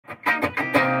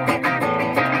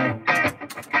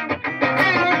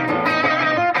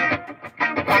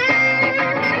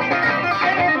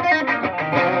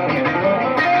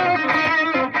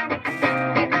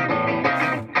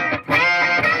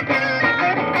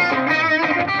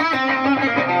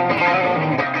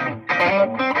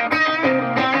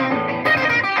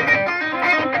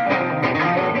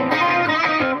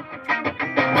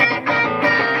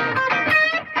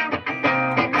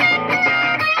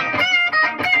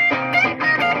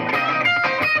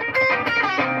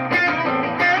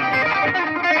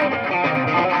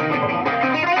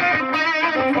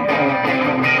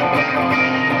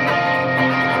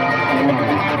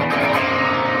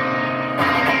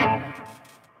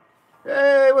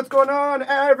Hey, what's going on,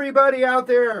 everybody out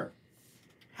there?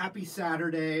 Happy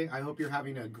Saturday. I hope you're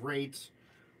having a great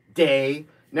day.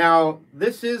 Now,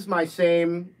 this is my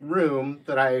same room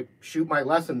that I shoot my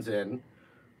lessons in,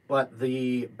 but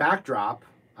the backdrop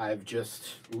I've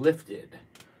just lifted.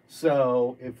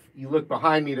 So, if you look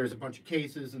behind me, there's a bunch of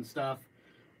cases and stuff.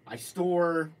 I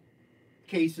store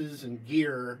cases and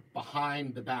gear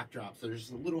behind the backdrop. So, there's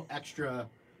a little extra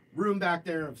room back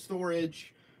there of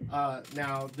storage.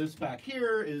 Now, this back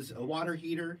here is a water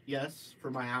heater, yes, for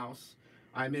my house.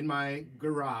 I'm in my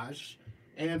garage.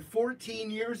 And 14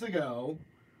 years ago,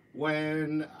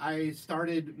 when I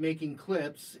started making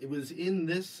clips, it was in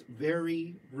this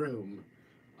very room.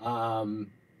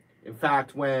 In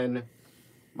fact, when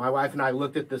my wife and I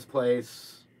looked at this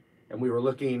place and we were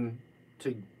looking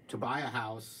to buy a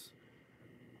house,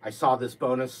 I saw this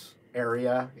bonus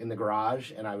area in the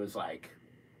garage and I was like,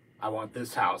 I want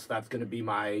this house. That's going to be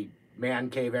my man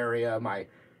cave area,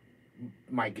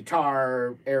 my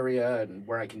guitar area, and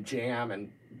where I can jam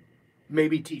and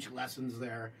maybe teach lessons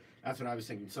there. That's what I was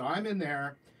thinking. So I'm in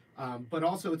there, but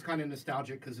also it's kind of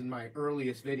nostalgic because in my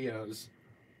earliest videos,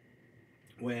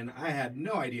 when I had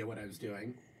no idea what I was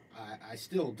doing, I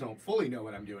still don't fully know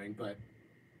what I'm doing, but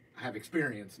I have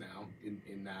experience now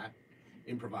in that,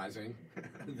 improvising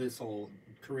this whole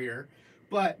career.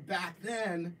 But back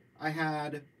then, I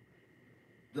had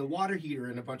the water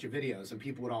heater in a bunch of videos and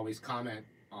people would always comment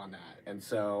on that. And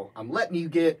so I'm letting you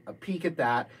get a peek at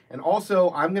that. And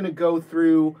also I'm going to go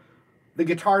through the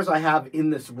guitars I have in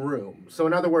this room. So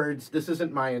in other words, this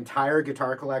isn't my entire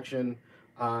guitar collection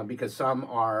because some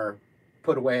are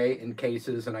put away in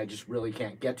cases and I just really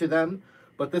can't get to them.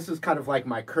 But this is kind of like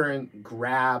my current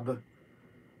grab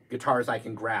guitars I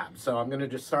can grab. So I'm going to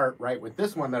just start right with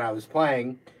this one that I was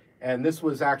playing. And this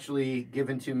was actually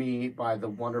given to me by the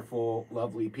wonderful,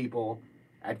 lovely people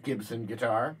at Gibson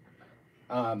Guitar.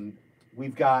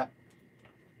 We've got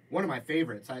one of my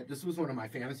favorites. This was one of my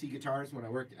fantasy guitars when I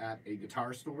worked at a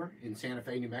guitar store in Santa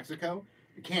Fe, New Mexico.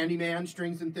 The Candyman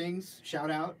Strings and Things, shout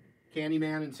out,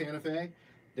 Candyman in Santa Fe.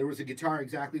 There was a guitar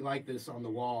exactly like this on the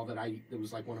wall it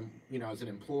was like one of, as an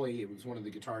employee, it was one of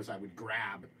the guitars I would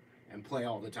grab and play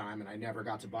all the time, and I never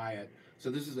got to buy it.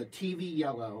 So this is a TV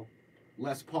yellow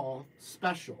Les Paul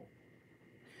Special.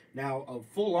 Now, a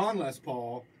full-on Les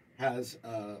Paul has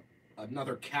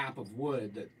another cap of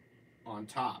wood on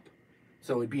top.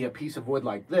 So it'd be a piece of wood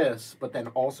like this, but then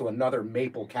also another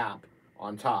maple cap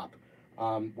on top.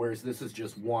 Whereas this is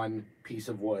just one piece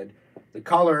of wood. The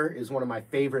color is one of my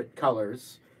favorite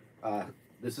colors.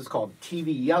 This is called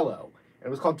TV Yellow. And it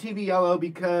was called TV Yellow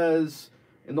because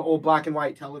in the old black and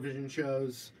white television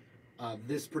shows,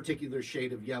 this particular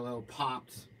shade of yellow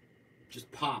just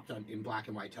popped in black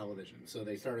and white television. So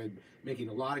they started making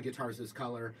a lot of guitars this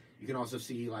color. You can also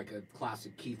see like a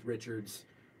classic Keith Richards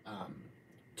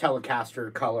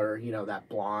Telecaster color, that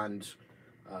blonde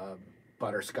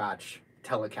butterscotch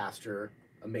Telecaster,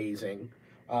 amazing.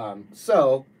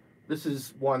 So this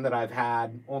is one that I've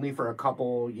had only for a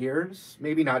couple years,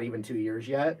 maybe not even 2 years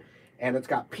yet. And it's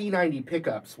got P90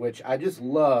 pickups, which I just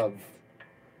love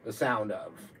the sound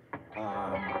of.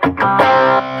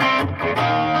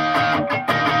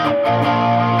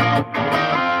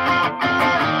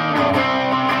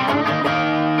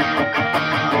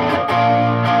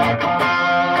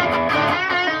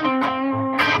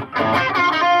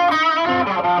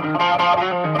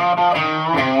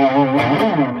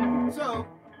 So,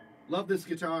 love this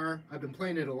guitar. I've been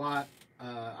playing it a lot.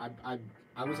 I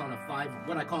was on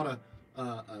what I call a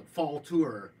fall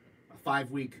tour, a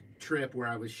 5-week trip where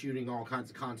I was shooting all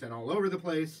kinds of content all over the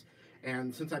place.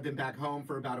 And since I've been back home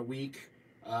for about a week,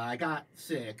 I got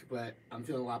sick, but I'm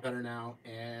feeling a lot better now.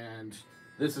 And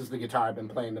this is the guitar I've been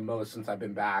playing the most since I've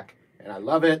been back, and I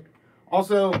love it.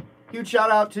 Also, huge shout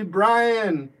out to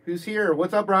Brian, who's here.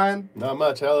 What's up, Brian? Not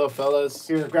much. Hello, fellas.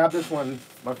 Here, grab this one,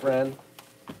 my friend.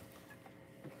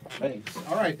 Thanks.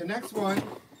 All right, the next one.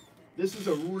 This is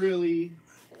I'm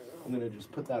going to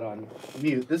just put that on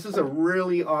mute. This is a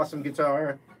really awesome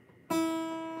guitar.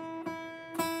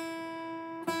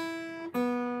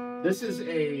 This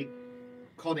is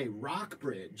called a rock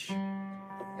bridge.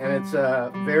 And it's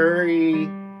a very,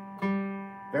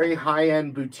 very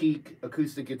high-end boutique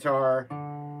acoustic guitar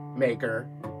maker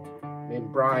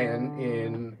named Brian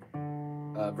in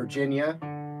Virginia.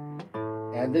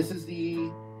 And this is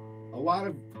a lot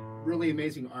of really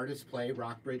amazing artists play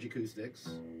rock bridge acoustics.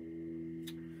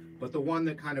 But the one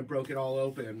that kind of broke it all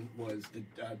open was the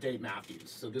Dave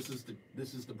Matthews. So this is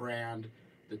the brand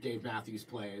that Dave Matthews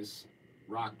plays,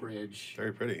 rock bridge.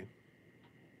 Very pretty.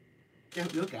 Yeah,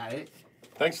 look at it.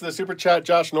 Thanks for the super chat,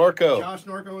 Josh Norco. Josh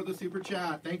Norco with the super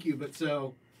chat. Thank you. But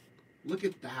so Look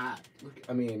at that. Look,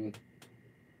 I mean,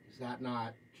 is that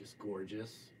not just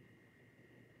gorgeous?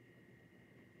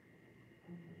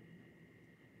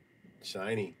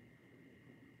 Shiny.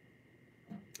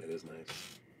 It is nice.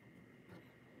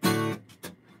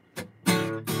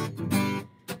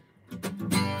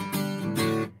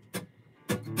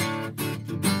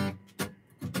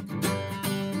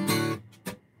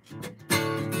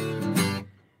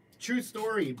 True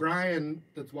story. Brian,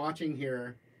 that's watching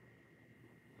here,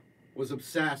 was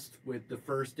obsessed with the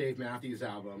first Dave Matthews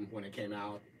album when it came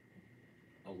out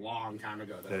a long time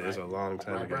ago. Though, It is a long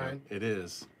time right, ago. Brian? It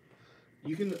is.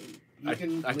 You can. I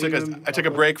took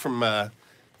a break from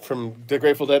the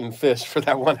Grateful Dead and Fish for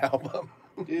that one album.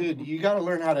 Dude, you got to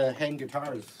learn how to hang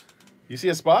guitars. You see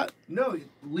a spot? No,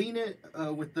 lean it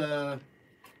with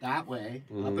that way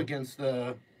up against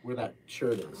where that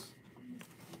shirt is.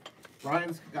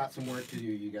 Brian's got some work to do,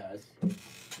 you guys.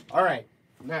 All right,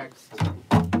 next.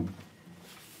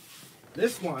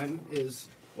 This one is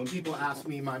when people ask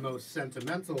me my most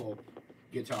sentimental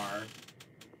guitar.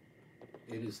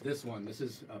 It is this one. This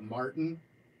is a Martin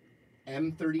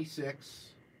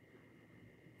M36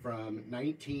 from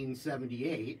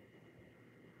 1978.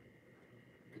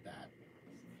 Look at that.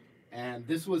 And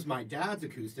this was my dad's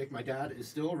acoustic. My dad is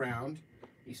still around.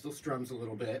 He still strums a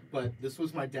little bit, but this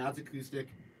was my dad's acoustic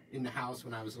in the house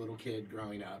when I was a little kid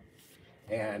growing up.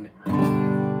 And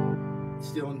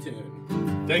still in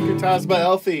tune. Thank you, Tazba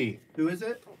Elfie. Who is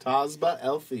it? Tazba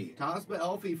Elfie. Tazba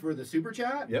Elfie for the super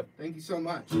chat? Yep. Thank you so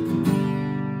much.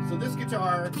 So this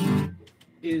guitar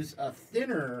is a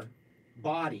thinner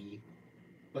body,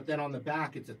 but then on the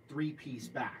back it's a 3-piece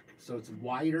back. So it's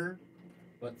wider,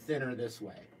 but thinner this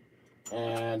way.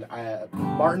 And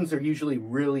Martins are usually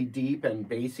really deep and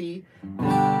bassy,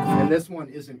 and this one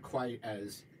isn't quite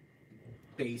as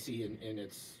bassy in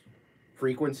its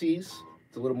frequencies.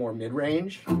 It's a little more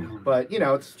mid-range, but you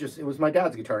know, it was my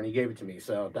dad's guitar and he gave it to me,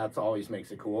 so that's always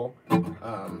makes it cool.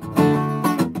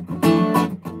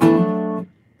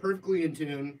 Perfectly in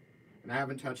tune, and I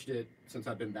haven't touched it since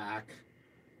I've been back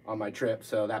on my trip,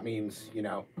 so that means, you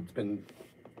know, it's been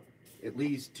at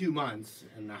least 2 months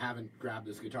and I haven't grabbed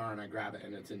this guitar, and I grab it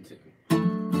and it's in tune.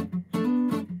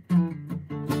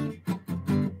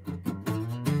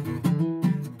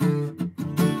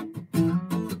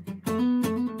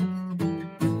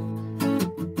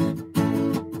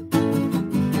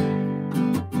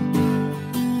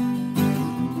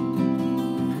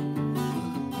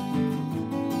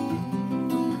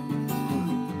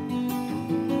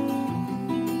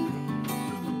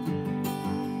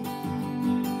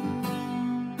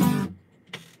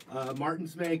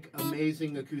 Martins make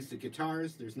amazing acoustic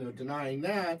guitars. There's no denying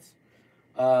that.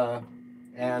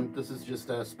 And this is just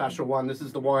a special one. This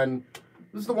is the one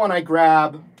I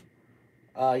grab.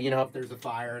 You know, if there's a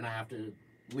fire and I have to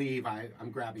leave,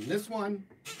 I'm grabbing this one.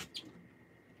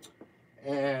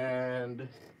 And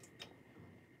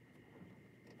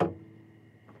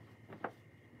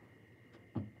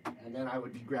then I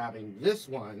would be grabbing this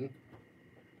one,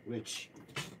 which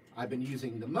I've been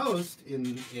using the most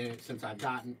since I've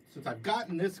gotten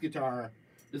this guitar.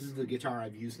 This is the guitar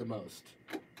I've used the most.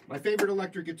 My favorite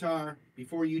electric guitar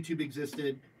before YouTube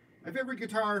existed, my favorite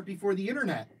guitar before the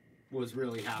internet was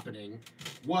really happening,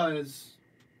 was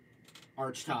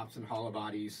arch tops and hollow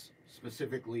bodies,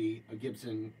 specifically a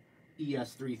Gibson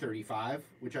ES335,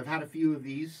 which I've had a few of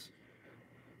these.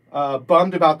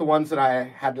 Bummed about the ones that I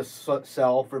had to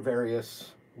sell for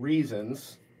various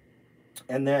reasons.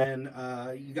 And then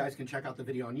you guys can check out the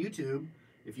video on YouTube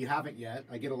if you haven't yet.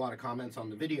 I get a lot of comments on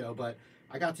the video, but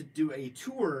I got to do a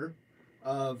tour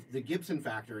of the Gibson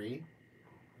factory,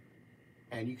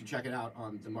 and you can check it out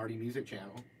on the Marty Music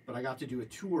channel. But I got to do a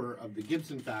tour of the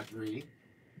Gibson factory,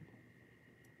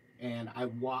 and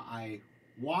I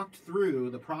walked through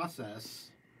the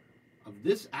process of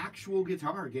this actual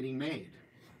guitar getting made,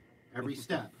 every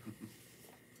step.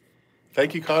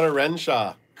 Thank you, Connor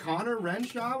Renshaw. Connor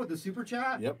Renshaw with the super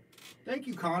chat? Yep. Thank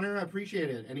you, Connor. I appreciate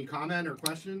it. Any comment or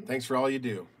question? Thanks for all you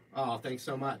do. Oh, thanks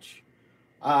so much.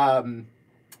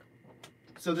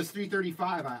 So this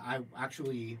 335, I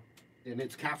actually, and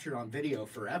it's captured on video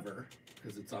forever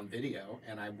because it's on video,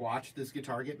 and I watched this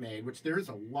guitar get made, which there's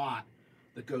a lot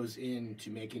that goes into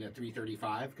making a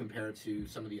 335 compared to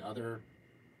some of the other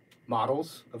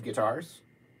models of guitars.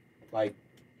 Like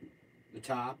the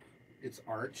top, it's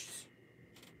arched.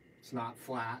 It's not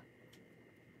flat.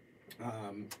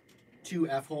 2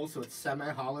 F-holes, so it's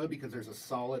semi-hollow because there's a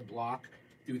solid block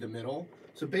through the middle.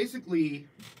 So basically,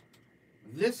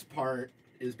 this part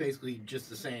is basically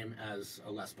just the same as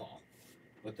a Les Paul.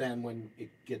 But then when it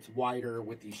gets wider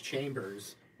with these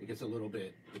chambers, it gets a little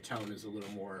bit, the tone is a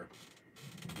little more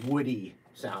woody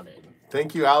sounding.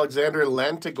 Thank you, Alexander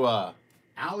Lantigua.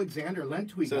 Alexander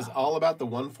Lentigua. Says all about the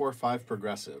 145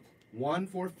 progressive.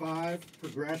 145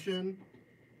 progression.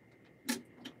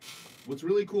 What's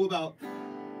really cool about the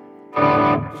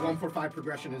 145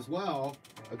 progression as well,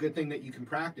 a good thing that you can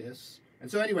practice.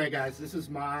 And so anyway, guys, this is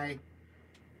my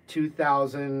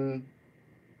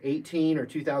 2018 or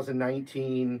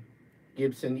 2019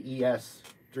 Gibson ES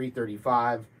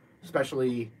 335,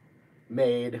 specially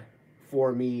made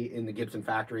for me in the Gibson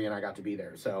factory, and I got to be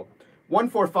there. So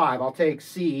 145, I'll take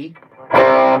C.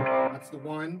 That's the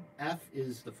 1. F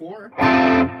is the 4.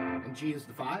 And G is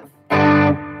the 5.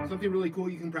 Something really cool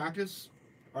you can practice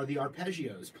are the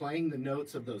arpeggios, playing the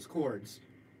notes of those chords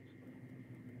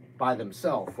by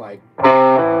themselves. Like,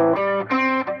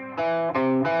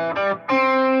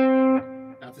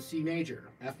 that's a C major,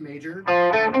 F major,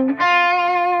 and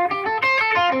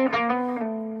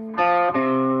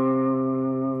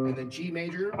then G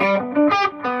major, F,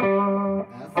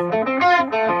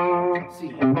 C.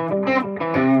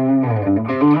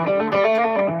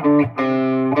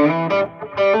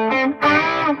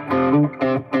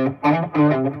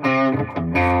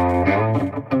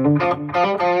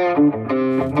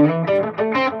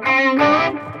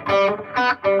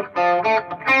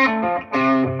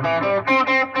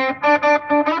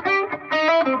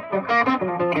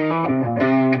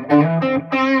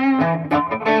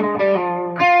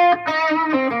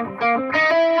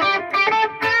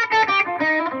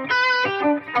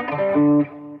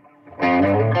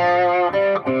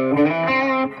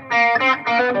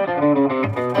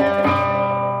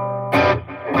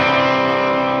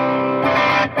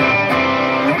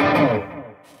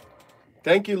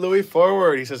 Thank you, Louis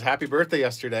Forward. He says, happy birthday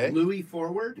yesterday. Louis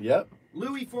Forward? Yep.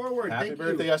 Louis Forward, happy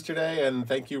birthday yesterday, and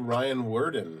thank you, Ryan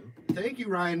Worden. Thank you,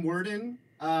 Ryan Worden.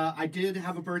 I did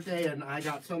have a birthday, and I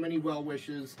got so many well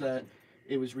wishes that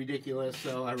it was ridiculous,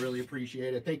 so I really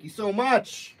appreciate it. Thank you so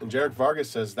much. And Jarek Vargas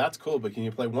says, that's cool, but can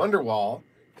you play Wonderwall?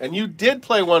 And you did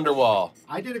play Wonderwall.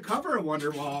 I did a cover of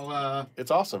Wonderwall. It's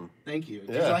awesome. Thank you.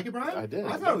 Did you like it, Brian? I did.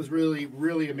 I thought it was really,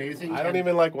 really amazing. I don't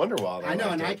even like Wonderwall. I know,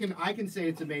 and I can say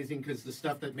it's amazing because the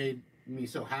stuff that made me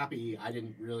so happy, I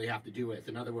didn't really have to do with.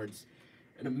 In other words,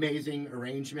 an amazing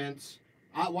arrangement.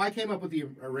 Well, I came up with the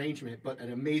arrangement, but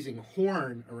an amazing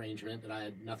horn arrangement that I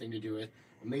had nothing to do with.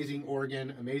 Amazing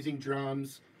organ, amazing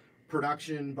drums,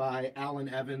 production by Alan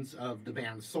Evans of the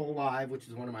band Soul Live, which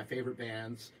is one of my favorite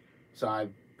bands. So I've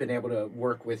been able to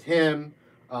work with him.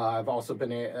 I've also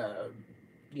been,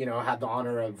 had the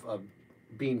honor of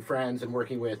being friends and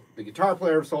working with the guitar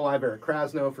player of Soul Live, Eric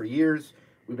Krasno, for years.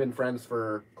 We've been friends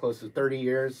for close to 30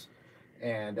 years.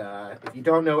 And if you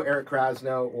don't know Eric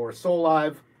Krasno or Soul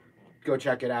Live, go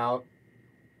check it out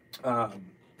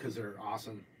because they're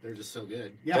awesome. They're just so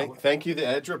good. Yeah. Thank you, the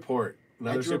Edge Report.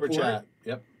 Another Edge super Report. chat.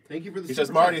 Yep. Thank you for the He super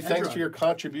says, Marty, chat, thanks Edra. for your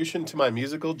contribution to my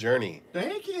musical journey.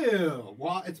 Thank you.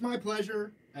 Well, it's my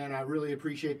pleasure, and I really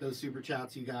appreciate those super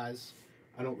chats, you guys.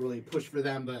 I don't really push for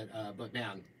them, but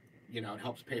man, it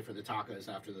helps pay for the tacos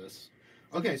after this.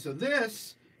 Okay, so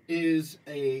this is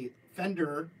a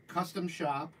Fender custom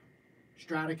shop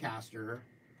Stratocaster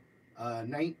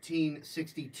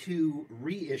 1962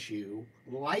 reissue,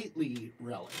 lightly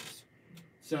relics.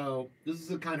 So this is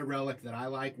the kind of relic that I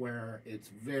like, where it's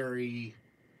very,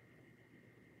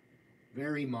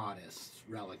 very modest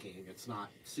relicking. It's not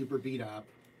super beat up.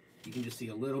 You can just see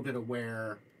a little bit of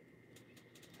wear.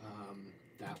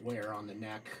 That wear on the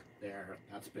neck there,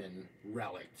 that's been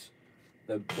relicked.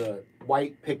 The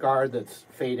white pickguard that's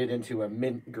faded into a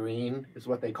mint green is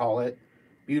what they call it.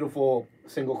 Beautiful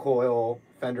single coil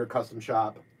Fender custom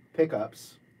shop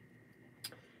pickups.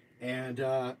 And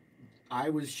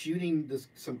I was shooting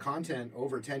some content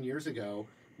over 10 years ago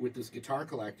with this guitar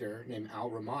collector named Al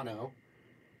Romano.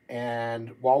 And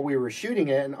while we were shooting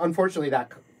it, and unfortunately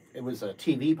it was a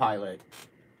TV pilot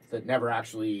that never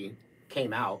actually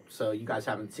came out, so you guys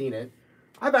haven't seen it.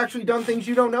 I've actually done things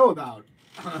you don't know about.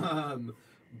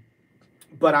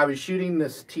 But I was shooting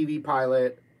this TV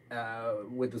pilot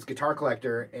with this guitar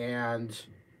collector, and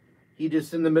he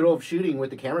just, in the middle of shooting with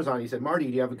the cameras on, he said, Marty,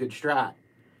 do you have a good Strat?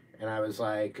 And I was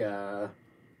like,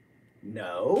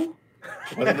 no.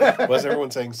 Was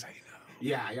everyone saying, say no?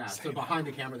 Yeah. Say So no. behind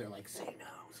the camera, they're like, say no.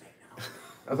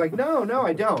 I was like, no,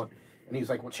 I don't. And he's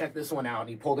like, well, check this one out. And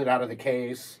he pulled it out of the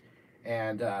case.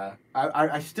 And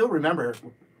I still remember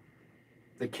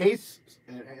the case.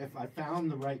 If I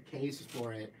found the right case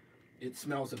for it, it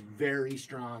smells of very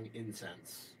strong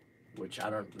incense, which I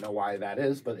don't know why that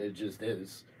is, but it just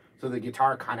is. So the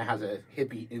guitar kind of has a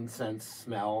hippie incense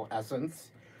smell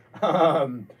essence.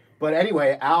 But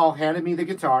anyway, Al handed me the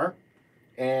guitar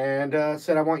and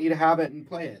said, I want you to have it and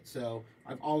play it. So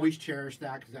I've always cherished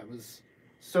that because that was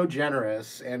so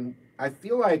generous, and I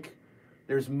feel like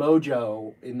there's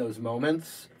mojo in those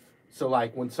moments. So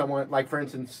like when someone, like for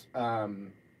instance, I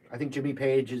think Jimmy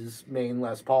Page's main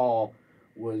Les Paul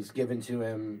was given to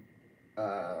him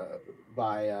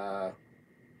by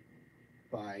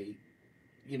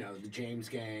the James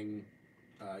Gang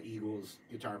Eagles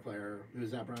guitar player.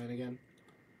 Who's that, Brian, again?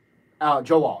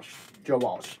 Joe Walsh. Joe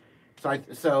Walsh.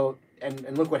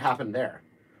 And look what happened there.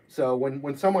 So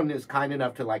when someone is kind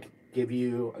enough to like give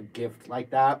you a gift like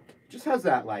that, it just has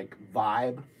that like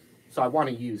vibe. So I want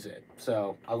to use it.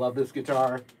 So I love this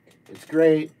guitar. It's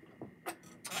great.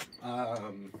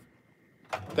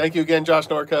 Thank you again, Josh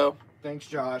Norco. Thanks,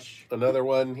 Josh. Another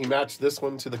one. He matched this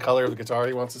one to the color of the guitar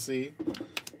he wants to see.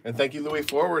 And thank you, Louis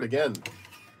Forward, again.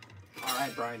 All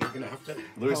right, Brian, you're going to have to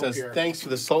Louis says, here. Thanks for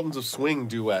the Sultans of Swing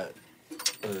duet.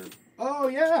 Oh,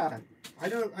 yeah. I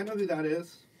know who that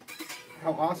is.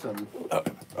 How awesome.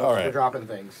 All right. We're dropping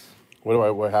things.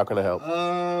 How can I help?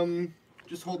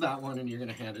 Just hold that one and you're going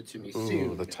to hand it to me Ooh,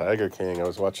 soon. the Tiger King. I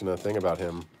was watching a thing about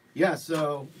him. Yeah,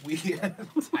 so we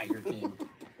Tiger King.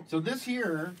 So this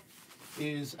here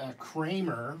is a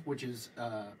Kramer, which is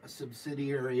a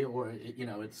subsidiary, or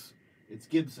it's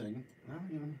Gibson.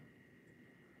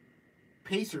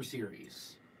 Pacer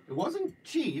series. It wasn't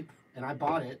cheap, and I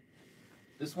bought it.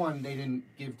 This one they didn't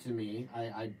give to me.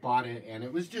 I bought it, and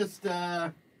it was just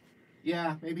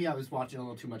maybe I was watching a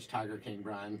little too much Tiger King,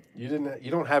 Brian. You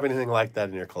don't have anything like that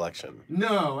in your collection.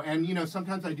 No, and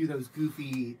sometimes I do those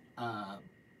goofy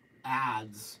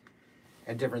ads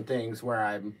and different things where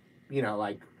I'm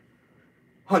like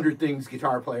 100 things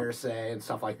guitar players say and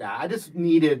stuff like that. I just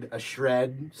needed a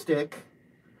shred stick,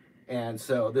 and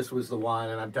so this was the one,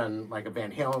 and I've done like a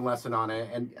Van Halen lesson on it,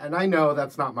 and I know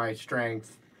that's not my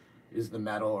strength, is the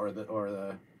metal or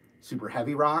the super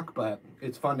heavy rock, but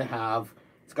it's fun to have.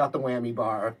 It's got the whammy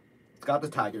bar, it's got the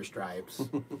tiger stripes,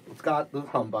 it's got the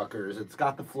humbuckers, it's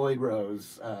got the Floyd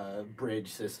Rose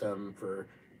bridge system for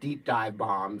deep dive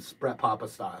bombs, Brett Papa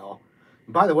style.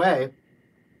 And by the way,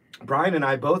 Brian and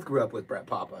I both grew up with Brett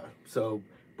Papa, so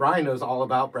Brian knows all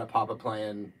about Brett Papa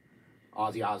playing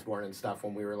Ozzy Osbourne and stuff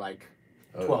when we were like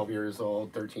 12 years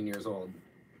old, 13 years old.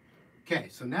 Okay,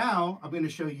 so now I'm going to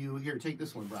show you, here, take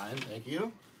this one, Brian, thank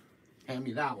you. Hand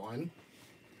me that one.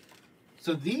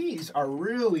 So these are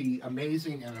really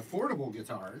amazing and affordable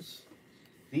guitars.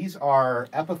 These are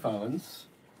Epiphones,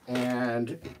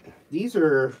 and these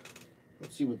are,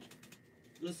 let's see what,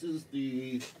 this is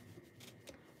the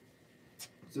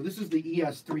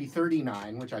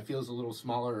ES339, which I feel is a little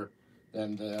smaller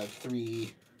than the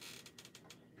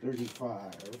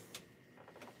 335.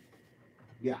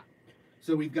 Yeah.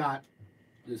 So we've got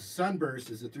this Sunburst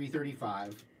is a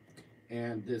 335,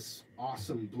 and this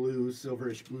awesome blue,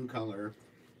 silverish blue color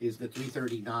is the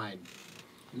 339.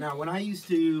 Now, when I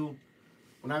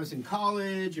was in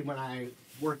college and when I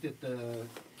worked at the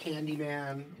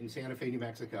Candyman in Santa Fe, New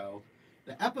Mexico,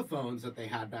 the Epiphones that they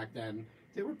had back then,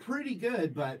 they were pretty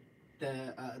good, but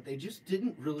they just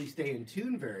didn't really stay in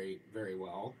tune very, very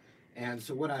well. And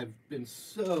so what I've been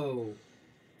so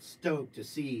stoked to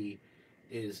see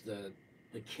is the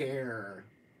care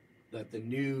that the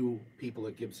new people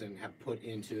at Gibson have put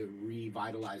into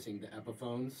revitalizing the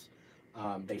Epiphones.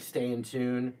 They stay in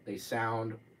tune, they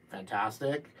sound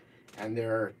fantastic, and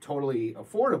they're totally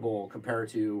affordable compared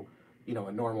to,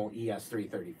 a normal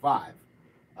ES335.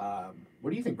 What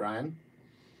do you think, Brian?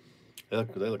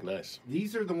 They look nice.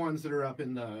 These are the ones that are up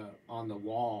on the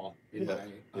wall in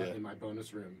my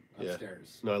bonus room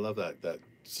upstairs. Yeah. No, I love that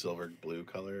silver blue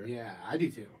color. Yeah, I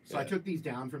do too. So I took these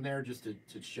down from there just to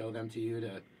show them to you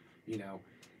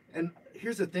And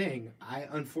here's the thing, I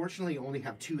unfortunately only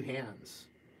have two hands.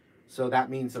 So that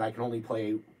means that I can only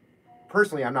play,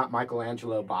 personally, I'm not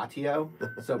Michelangelo Battio.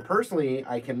 So personally,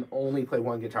 I can only play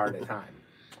one guitar at a time.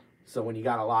 So when you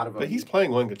got a lot of them. But he's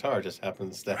playing one guitar, just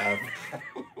happens to have.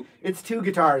 It's two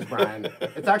guitars, Brian.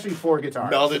 It's actually four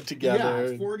guitars. Melded together. Yeah,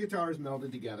 it's four guitars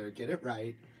melded together. Get it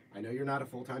right. I know you're not a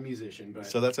full-time musician, but...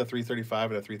 So that's a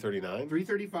 335 and a 339?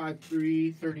 335,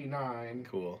 339.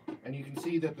 Cool. And you can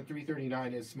see that the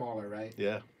 339 is smaller, right?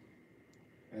 Yeah.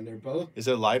 And they're both... Is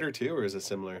it lighter, too, or is it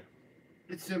similar?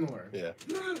 It's similar. Yeah.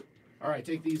 All right,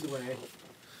 take these away.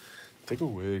 Take it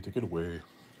away. Take it away.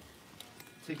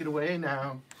 Take it away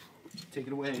now. Take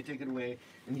it away. Take it away.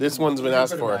 This one's been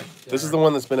asked for. This is the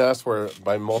one that's been asked for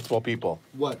by multiple people.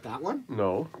 What, that one?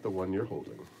 No, the one you're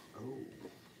holding. Oh.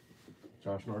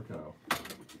 Josh Norco.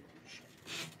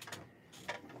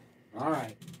 All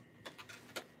right.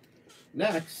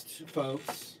 Next,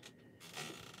 folks.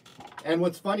 And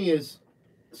what's funny is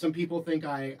some people think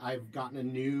I've gotten a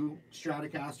new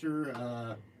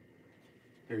Stratocaster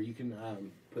Here, you can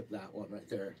put that one right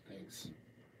there. Thanks.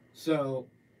 So,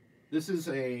 this is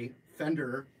a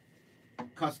Fender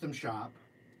Custom Shop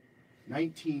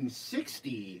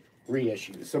 1960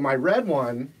 reissue. So my red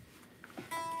one,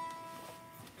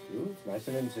 ooh, nice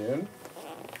and in tune.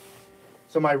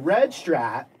 So my red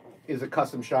Strat is a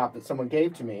custom shop that someone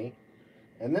gave to me,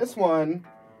 and this one,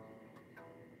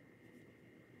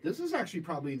 this is actually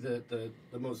probably the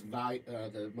most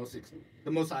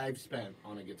I've spent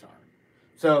on a guitar.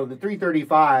 So the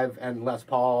 335 and Les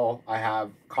Paul I have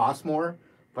cost more,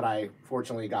 but I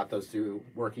fortunately got those through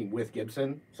working with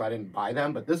Gibson, so I didn't buy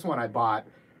them. But this one I bought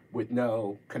with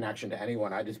no connection to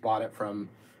anyone. I just bought it from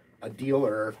a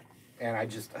dealer, and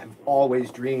I've always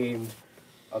dreamed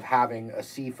of having a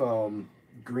Seafoam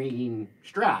green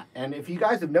Strat. And if you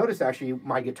guys have noticed, actually,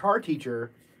 my guitar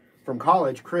teacher from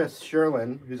college, Chris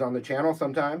Sherlin, who's on the channel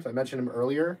sometimes, I mentioned him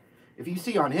earlier. If you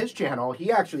see on his channel,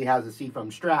 he actually has a Seafoam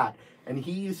Strat, and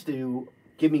he used to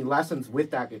give me lessons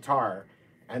with that guitar.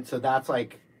 And so that's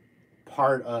like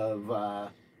part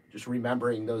of just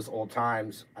remembering those old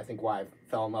times. I think why I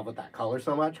fell in love with that color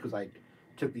so much, because I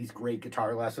took these great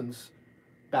guitar lessons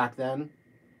back then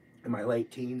in my late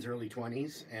teens, early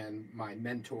 20s, and my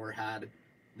mentor had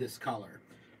this color.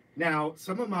 Now,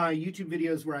 some of my YouTube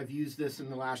videos where I've used this in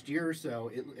the last year or so,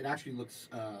 it actually looks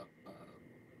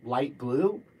light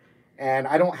blue, and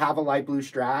I don't have a light blue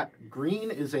Strat. Green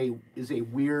is a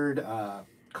weird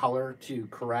color to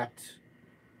correct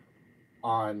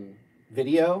on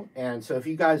video, and so if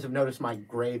you guys have noticed my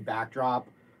gray backdrop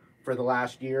for the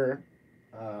last year,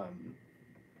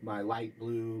 my light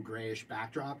blue grayish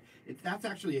backdrop, that's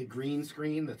actually a green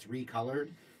screen that's recolored.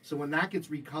 So when that gets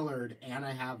recolored and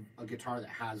I have a guitar that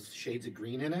has shades of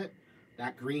green in it,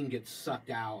 that green gets sucked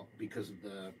out because of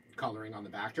the coloring on the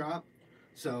backdrop.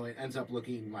 So it ends up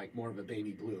looking like more of a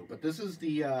baby blue. But this is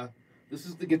the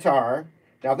guitar.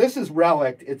 Now this is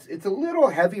Relic. It's a little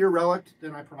heavier Relic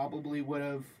than I probably would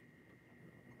have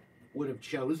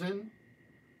chosen.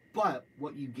 But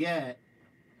what you get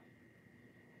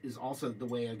is also the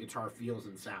way a guitar feels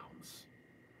and sounds.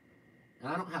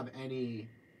 And I don't have any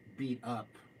beat up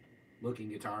looking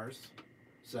guitars.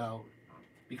 So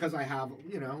because I have,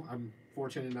 I'm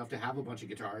fortunate enough to have a bunch of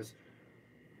guitars,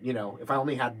 if I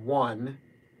only had one,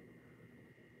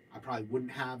 I probably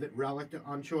wouldn't have it Relic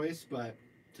on choice, but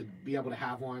to be able to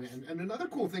have one. And another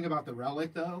cool thing about the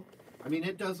Relic, though, I mean,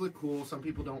 it does look cool. Some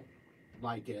people don't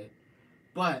like it,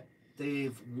 but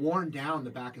they've worn down the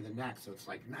back of the neck, so it's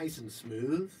like nice and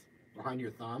smooth behind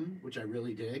your thumb, which I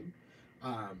really dig.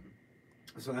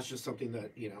 So that's just something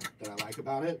that, that I like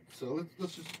about it. So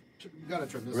let's just, gotta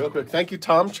trim this real quick. Thank you,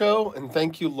 Tom Cho, and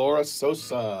thank you, Laura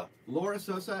Sosa. Laura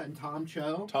Sosa and Tom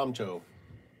Cho. Tom Cho.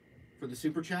 For the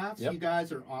super chats. Yep. You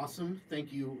guys are awesome.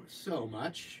 Thank you so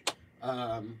much.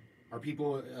 Are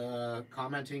people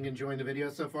commenting, enjoying the video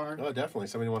so far? Oh, definitely.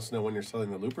 Somebody wants to know when you're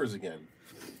selling the loopers again.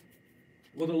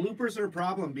 Well, the loopers are a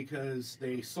problem because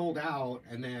they sold out,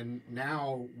 and then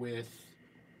now with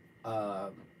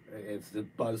it's the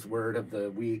buzzword of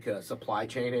the week, supply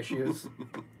chain issues.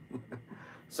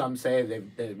 Some say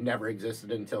they've never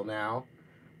existed until now.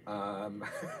 But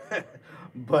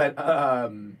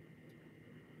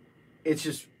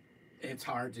it's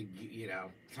hard to,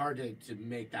 it's hard to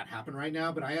make that happen right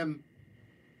now. But I am,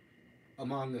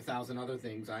 among 1,000 other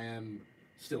things, I am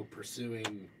still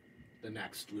pursuing the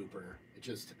next looper. It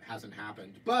just hasn't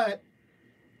happened. But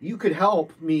you could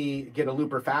help me get a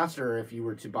looper faster if you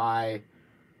were to buy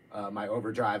my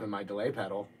overdrive and my delay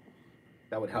pedal.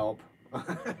 That would help.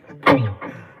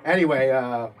 Anyway,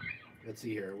 let's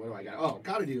see here. What do I got? Oh,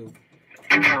 gotta do.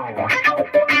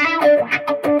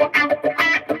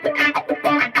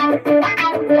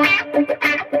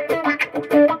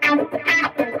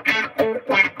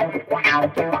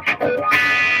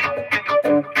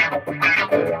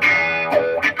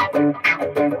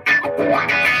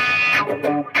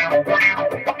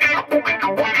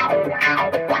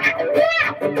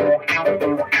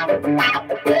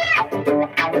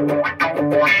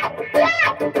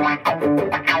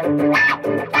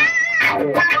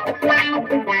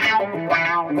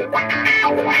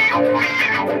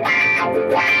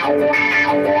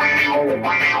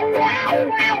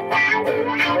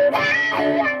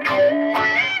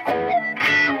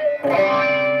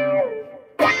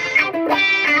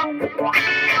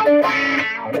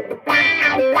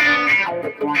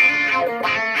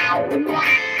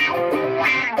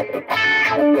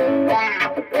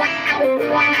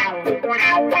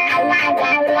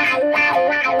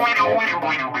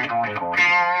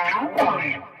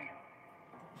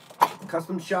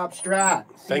 Custom Shop Strat.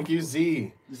 Thank you,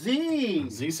 Z. Z.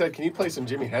 Z said, "Can you play some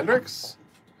Jimi Hendrix?"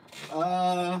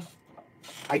 I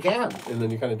I can. And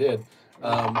then you kind of did.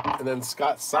 And then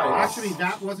Scott Sykes. Actually,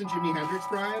 that wasn't Jimi Hendrix,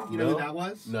 Brian. You know who that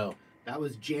was? No. That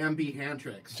was Jambi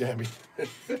Hendrix. Jambi.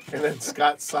 And then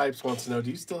Scott Sipes wants to know,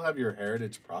 do you still have your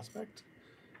Heritage Prospect?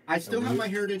 I still have my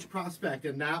Heritage Prospect,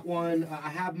 and that one, I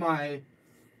have my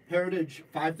Heritage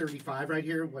 535 right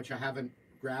here, which I haven't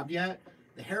grabbed yet.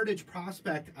 The Heritage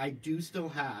Prospect I do still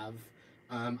have.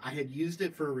 I had used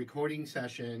it for a recording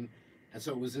session, and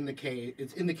so it was in the case.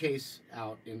 It's in the case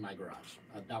out in my garage.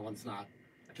 That one's not.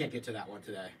 I can't get to that one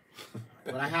today,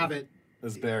 but I have it.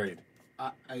 It's buried.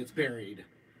 It's buried.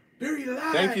 Buried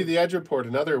alive. Thank you, the Edge Report.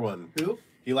 Another one. Who?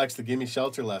 He likes the Gimme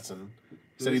Shelter lesson.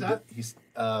 He said he's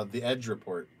the Edge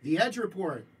Report. The Edge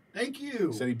Report. Thank you.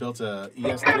 He said he built a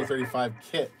ES335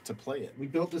 kit to play it. We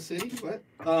built the city. What?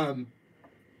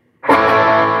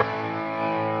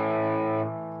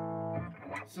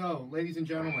 So, ladies and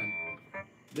gentlemen,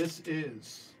 this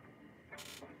is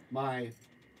my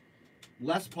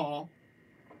Les Paul,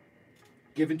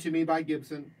 given to me by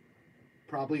Gibson,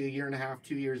 probably a year and a half,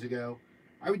 2 years ago.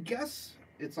 I would guess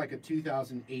it's like a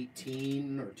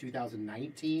 2018 or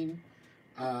 2019.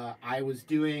 I was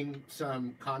doing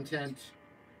some content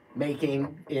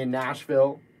making in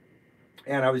Nashville,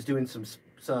 and I was doing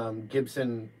some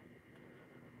Gibson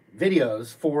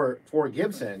videos for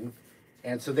Gibson,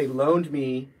 and so they loaned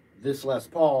me this Les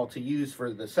Paul to use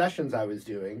for the sessions I was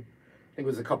doing. I think it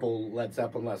was a couple Led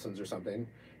Zeppelin lessons or something,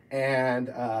 and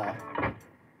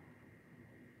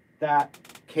that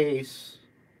case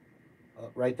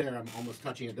right there, I'm almost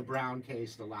touching it. The brown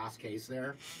case, the last case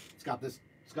there. It's got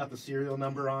the serial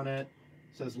number on it.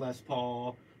 It says Les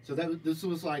Paul. So this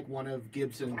was like one of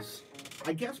Gibson's,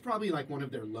 I guess probably like one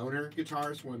of their loaner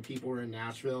guitars when people were in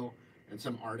Nashville and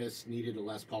some artists needed a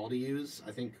Les Paul to use.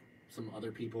 I think some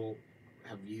other people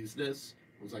have used this.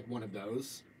 It was like one of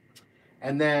those.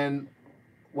 And then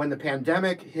when the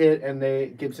pandemic hit and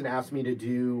Gibson asked me to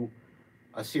do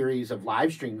a series of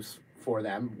live streams for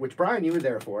them, which Brian, you were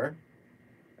there for.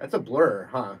 That's a blur,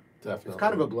 huh? Definitely. It's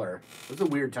kind of a blur. It was a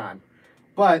weird time.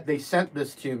 But they sent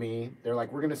this to me. They're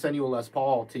like, we're going to send you a Les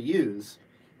Paul to use.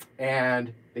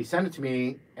 And they sent it to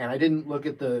me, and I didn't look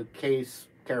at the case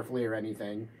carefully or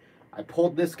anything. I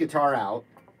pulled this guitar out.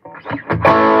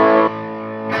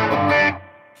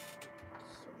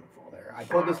 I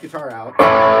pulled this guitar out.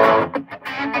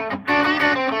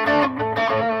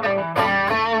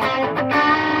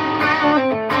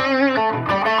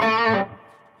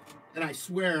 And I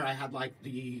swear I had like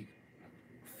the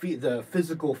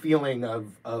physical feeling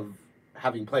of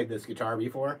having played this guitar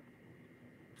before.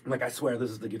 Like, I swear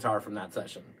this is the guitar from that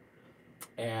session.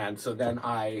 And so then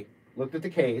I looked at the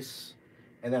case,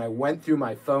 and then I went through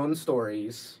my phone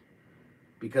stories,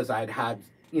 because I'd had,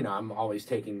 you know, I'm always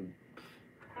taking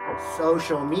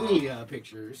social media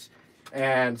pictures.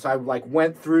 And so I like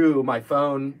went through my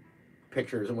phone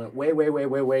pictures and went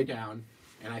way down.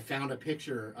 And I found a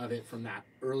picture of it from that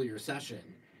earlier session.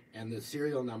 And the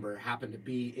serial number happened to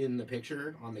be in the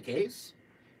picture on the case.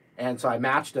 And so I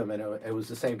matched them, and it was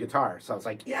the same guitar. So I was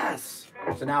like, yes!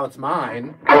 So now it's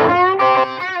mine.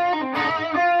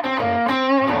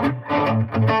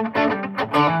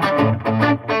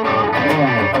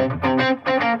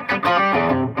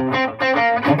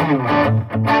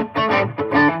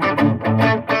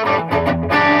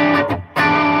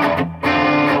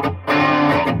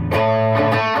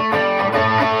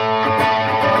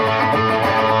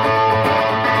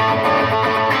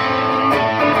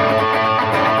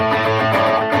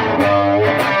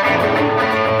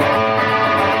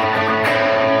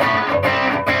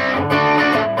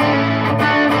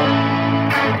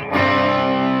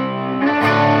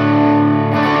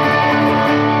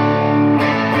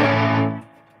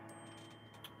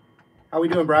 How we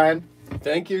doing, Brian?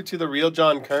 Thank you to the real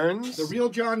John Kearns. The real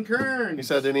John Kearns. He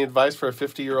said, any advice for a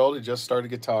 50-year-old who just started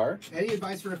guitar? Any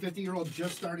advice for a 50-year-old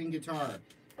just starting guitar?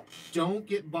 Don't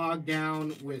get bogged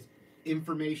down with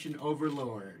information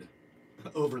overload.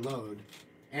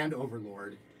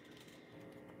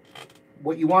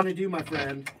 What you want to do, my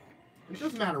friend, it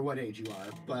doesn't matter what age you are,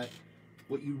 but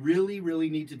what you really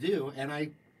need to do, and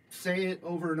I say it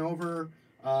over and over,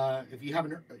 if you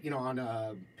haven't, you know, on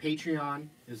Patreon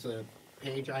is a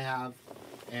page I have,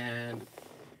 and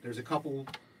there's a couple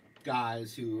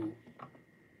guys who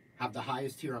have the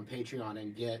highest tier on Patreon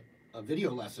and get a video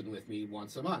lesson with me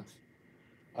once a month.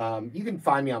 You can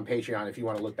find me on Patreon if you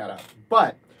want to look that up.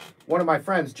 But one of my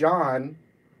friends, John,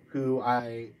 who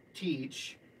I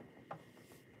teach,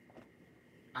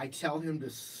 I tell him to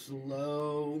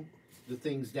slow the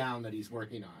things down that he's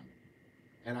working on.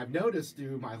 And I've noticed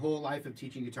through my whole life of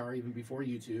teaching guitar, even before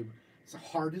YouTube, it's the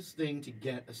hardest thing to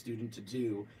get a student to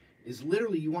do is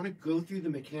literally you want to go through the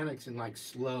mechanics in like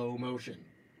slow motion,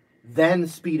 then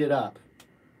speed it up,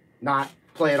 not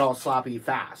play it all sloppy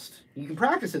fast. You can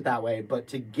practice it that way, but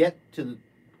to get to the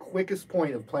quickest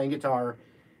point of playing guitar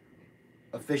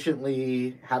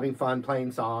efficiently, having fun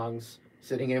playing songs,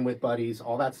 sitting in with buddies,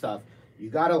 all that stuff, you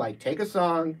gotta like take a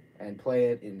song and play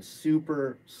it in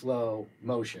super slow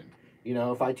motion. You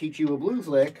know, if I teach you a blues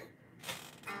lick,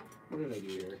 what did I do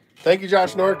here? Thank you,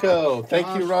 Josh Norco. Thank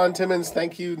you, Ron Timmons.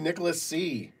 Thank you, Nicholas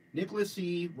C. Nicholas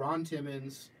C., Ron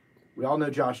Timmons. We all know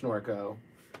Josh Norco.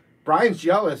 Brian's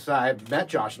jealous I've met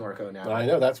Josh Norco now. I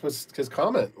know. That's what his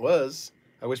comment was.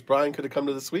 I wish Brian could have come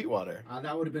to the Sweetwater.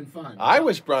 That would have been fun. I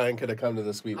wish Brian could have come to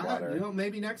the Sweetwater. You know,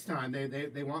 maybe next time.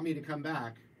 They want me to come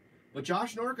back. But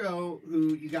Josh Norco,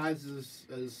 who you guys is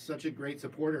such a great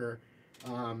supporter,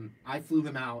 I flew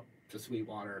him out to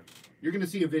Sweetwater. You're going to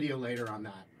see a video later on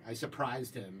that. I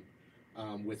surprised him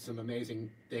with some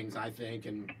amazing things, I think,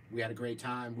 and we had a great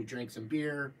time. We drank some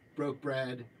beer, broke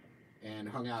bread, and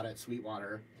hung out at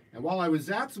Sweetwater. And while I was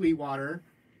at Sweetwater,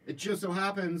 it just so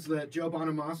happens that Joe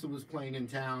Bonamassa was playing in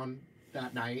town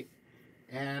that night,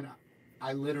 and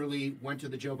I literally went to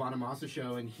the Joe Bonamassa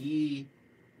show, and he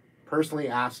personally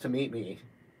asked to meet me.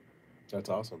 That's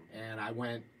awesome. And I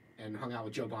went and hung out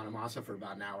with Joe Bonamassa for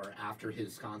about an hour after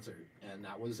his concert, and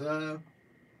that was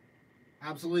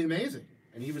absolutely amazing.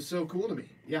 And he was so cool to me.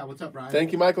 Yeah, what's up, Brian?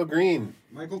 Thank you, Michael Green.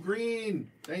 Michael Green.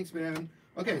 Thanks, man.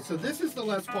 Okay, so this is the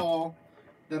Les Paul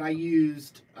that I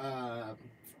used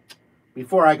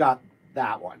before I got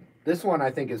that one. This one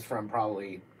I think is from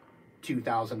probably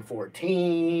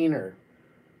 2014 or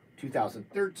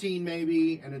 2013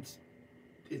 maybe, and it's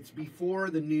before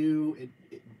the new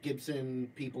Gibson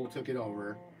people took it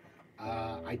over.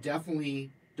 I definitely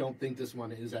don't think this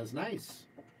one is as nice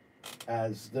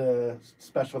as the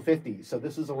Special 50. So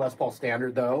this is a Les Paul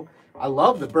Standard, though. I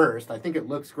love the burst. I think it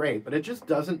looks great, but it just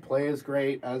doesn't play as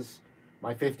great as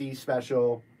my 50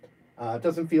 Special. It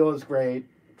doesn't feel as great.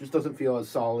 Just doesn't feel as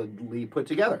solidly put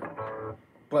together.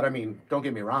 But I mean, don't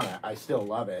get me wrong, I still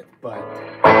love it.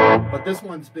 But this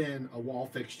one's been a wall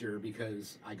fixture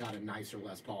because I got a nicer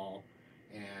Les Paul,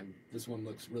 and this one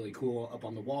looks really cool up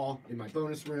on the wall in my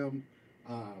bonus room.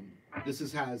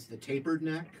 This has the tapered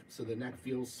neck, so the neck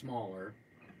feels smaller,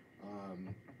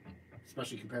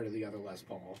 especially compared to the other Les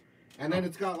Paul. And then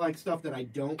it's got like stuff that I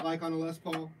don't like on a Les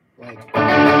Paul, like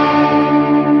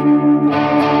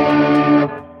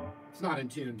it's not in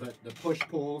tune, but the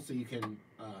push-pull, so you can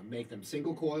make them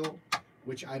single coil,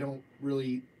 which I don't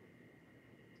really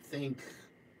think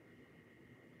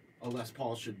a Les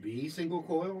Paul should be single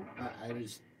coil.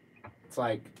 It's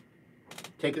like,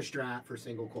 take a Strat for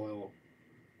single coil,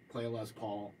 play a Les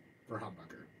Paul for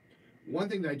humbucker. One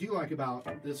thing that I do like about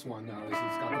this one, though, is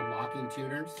it's got the locking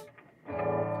tuners.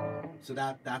 So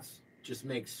that's just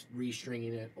makes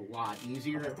restringing it a lot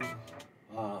easier,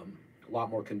 a lot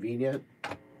more convenient.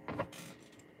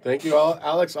 Thank you,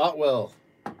 Alex Otwell.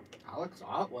 Alex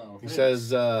Otwell. He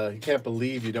says he can't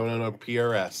believe you don't own a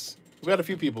PRS. We've had a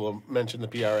few people mention the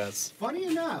PRS. Funny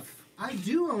enough, I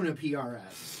do own a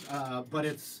PRS, but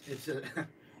it's a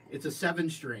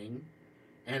 7-string,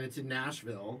 and it's in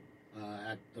Nashville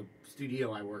at the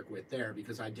studio I work with there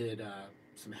because I did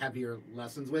some heavier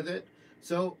lessons with it.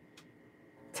 So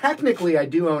technically, I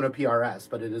do own a PRS,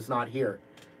 but it is not here.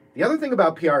 The other thing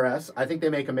about PRS, I think they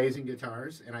make amazing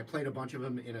guitars, and I played a bunch of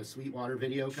them in a Sweetwater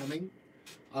video coming.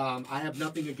 I have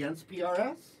nothing against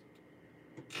PRS.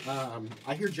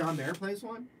 I hear John Mayer plays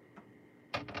one.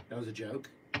 That was a joke.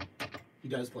 He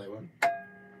does play one,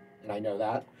 and I know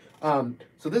that.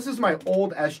 So this is my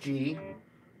old SG.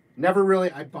 Never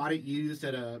really, I bought it used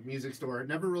at a music store. It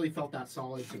never really felt that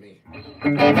solid to me.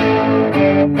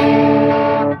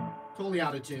 Totally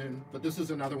out of tune, but this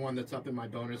is another one that's up in my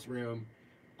bonus room.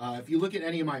 If you look at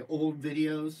any of my old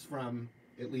videos from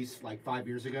at least like 5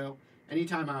 years ago,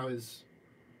 anytime I was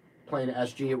playing an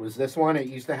SG, it was this one. It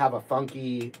used to have a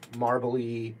funky,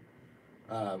 marbly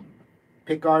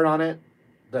pickguard on it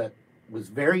that was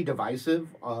very divisive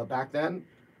back then.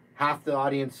 Half the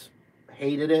audience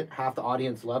hated it, half the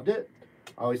audience loved it.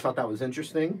 I always thought that was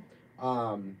interesting.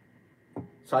 So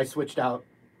I switched out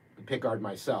the pickguard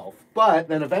myself. But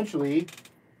then eventually,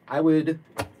 I would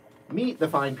meet the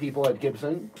fine people at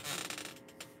Gibson,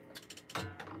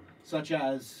 such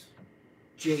as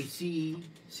JC,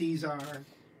 Cesar,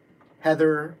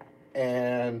 Heather,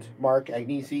 and Mark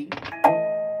Agnesi.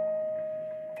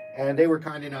 And they were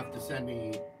kind enough to send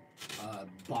me a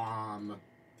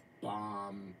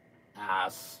bomb-ass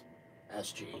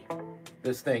SG.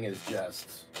 This thing is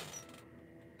just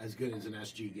as good as an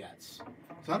SG gets.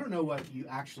 So I don't know what you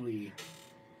actually...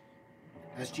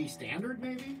 SG Standard,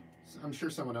 maybe? I'm sure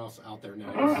someone else out there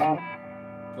knows.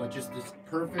 But just this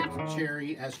perfect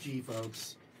cherry SG,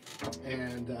 folks.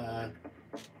 And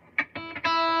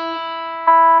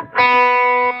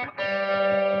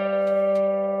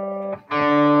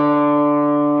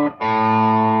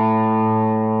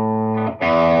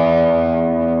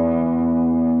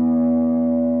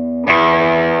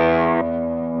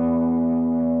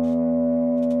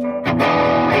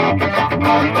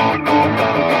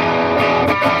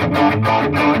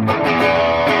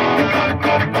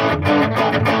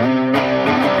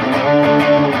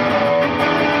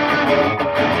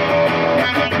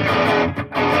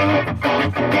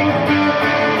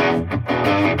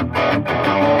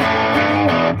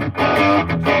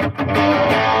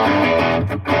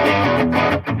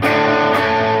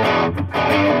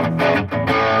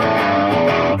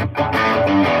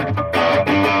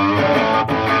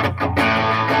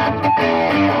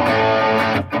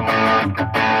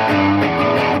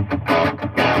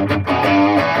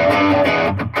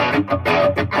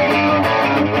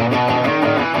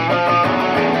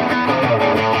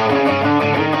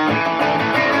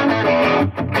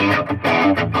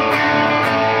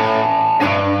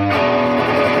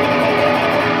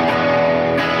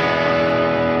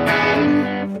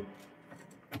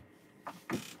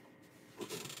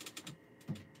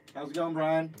how's it going,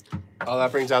 Brian? Oh,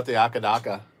 that brings out the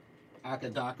Akadaka.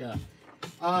 Akadaka.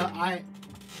 I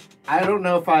don't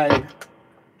know if I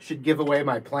should give away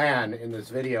my plan in this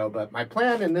video, but my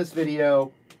plan in this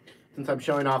video, since I'm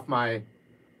showing off my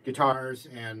guitars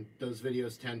and those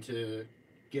videos tend to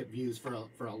get views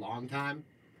for a long time,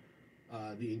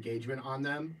 the engagement on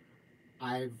them,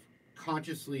 I've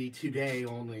consciously today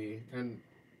only, and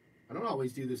I don't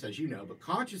always do this as you know, but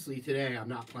consciously today I'm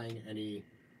not playing any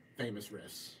famous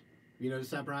riffs. You notice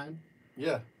that, Brian?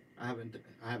 Yeah. I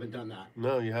haven't done that.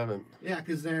 No, you haven't. Yeah,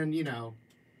 because then, you know,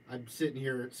 I'm sitting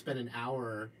here, spend an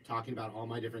hour talking about all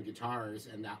my different guitars,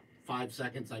 and that 5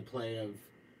 seconds I play of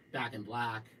Back in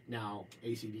Black, now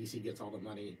AC/DC gets all the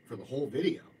money for the whole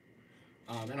video.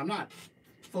 And I'm not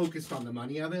focused on the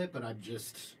money of it, but I'm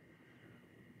just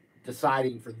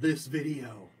deciding for this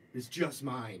video, it's just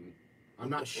mine.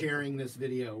 I'm not sharing this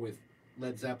video with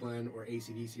Led Zeppelin or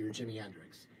AC/DC or Jimi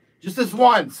Hendrix. Just this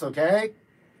once, okay?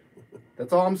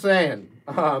 That's all I'm saying.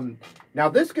 Now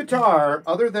this guitar,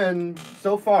 other than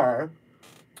the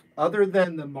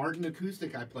Martin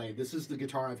acoustic I played, this is the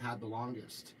guitar I've had the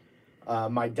longest.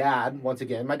 My dad, once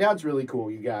again, my dad's really cool,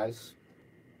 you guys.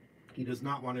 He does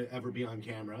not want to ever be on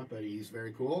camera, but he's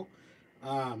very cool.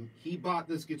 He bought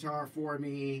this guitar for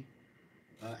me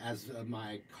as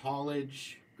my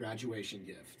college graduation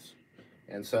gift.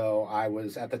 And so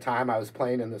at the time I was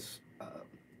playing in this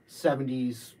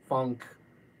 70s funk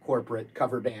corporate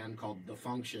cover band called The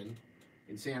Function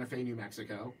in Santa Fe, New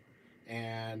Mexico.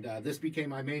 And this became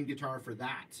my main guitar for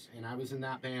that. And I was in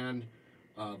that band,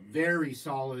 a very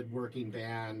solid working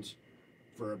band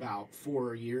for about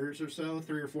 4 years or so,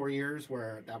 3 or 4 years,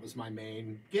 where that was my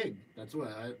main gig. That's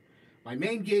what my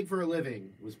main gig for a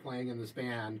living was, playing in this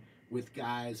band with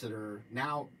guys that are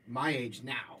now my age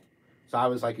now. So I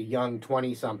was like a young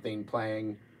 20-something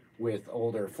playing with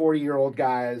older 40-year-old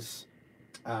guys.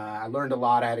 I learned a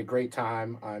lot. I had a great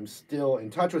time. I'm still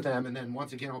in touch with them. And then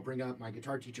once again, I'll bring up my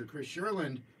guitar teacher, Chris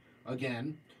Sherland,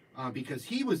 again, because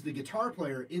he was the guitar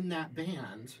player in that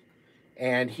band.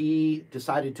 And he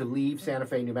decided to leave Santa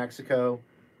Fe, New Mexico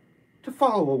to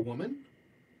follow a woman.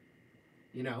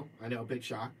 You know, I know, big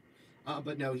shock.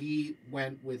 But no, he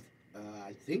went with,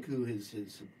 I think, who is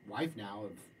his wife now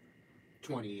of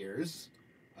 20 years.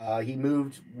 He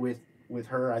moved with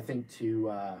her, I think,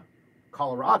 to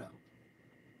Colorado.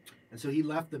 And so he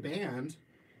left the band,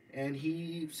 and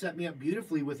he set me up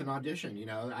beautifully with an audition. You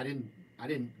know,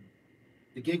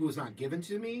 the gig was not given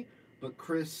to me, but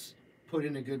Chris put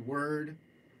in a good word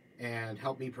and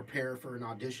helped me prepare for an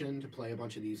audition to play a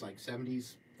bunch of these like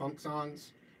 70s funk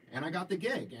songs. And I got the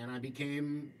gig, and I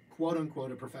became, quote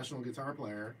unquote, a professional guitar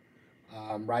player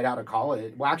right out of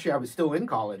college. Well, actually, I was still in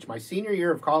college. My senior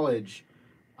year of college,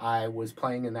 I was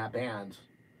playing in that band.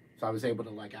 So I was able to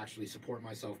like actually support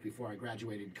myself before I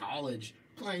graduated college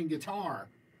playing guitar.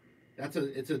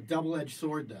 It's a double-edged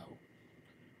sword though,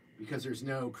 because there's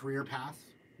no career path.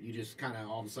 You just kind of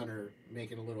all of a sudden are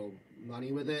making a little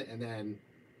money with it, and then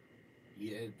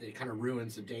it kind of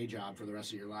ruins the day job for the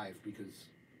rest of your life because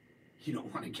you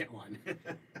don't want to get one.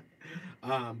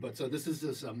 But so this is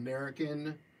this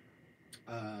American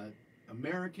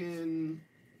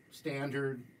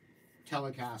standard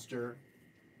Telecaster,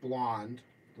 blonde,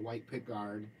 the white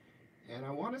pickguard, and I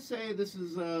want to say this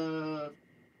is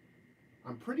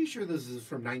I'm pretty sure this is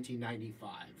from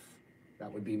 1995.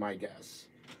 That would be my guess.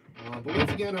 But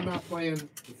once again, I'm not playing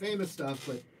the famous stuff,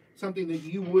 but something that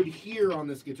you would hear on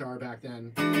this guitar back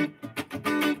then.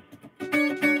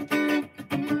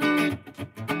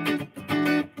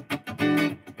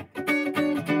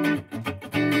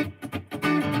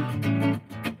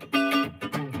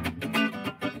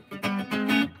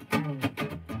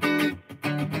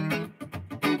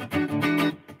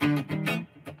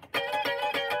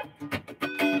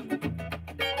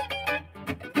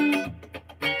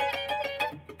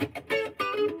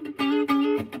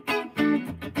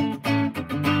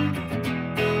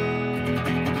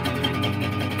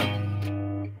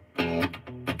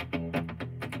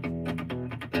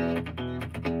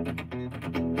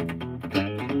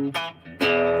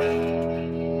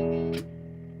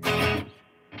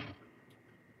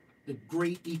 The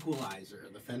great equalizer,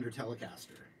 the Fender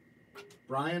Telecaster.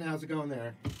 Brian, how's it going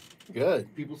there?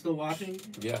 Good. People still watching?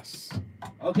 Yes.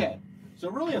 Okay, so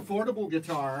really affordable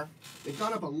guitar. They've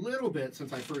gone up a little bit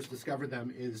since I first discovered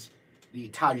them. Is the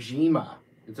Tajima.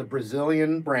 It's a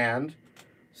Brazilian brand,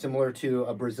 similar to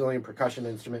a Brazilian percussion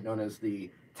instrument known as the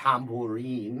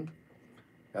tambourine.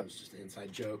 That was just an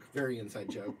inside joke, very inside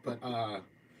joke. But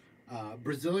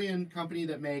Brazilian company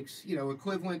that makes, you know,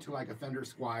 equivalent to like a Fender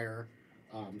Squier.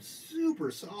 Super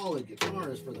solid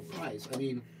guitars for the price. I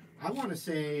mean, I want to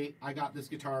say I got this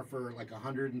guitar for like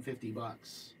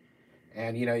 $150.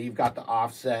 And you know, you've got the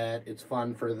offset. It's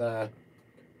fun for the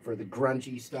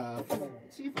grungy stuff.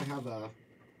 Let's see if I have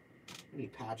any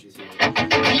patches here.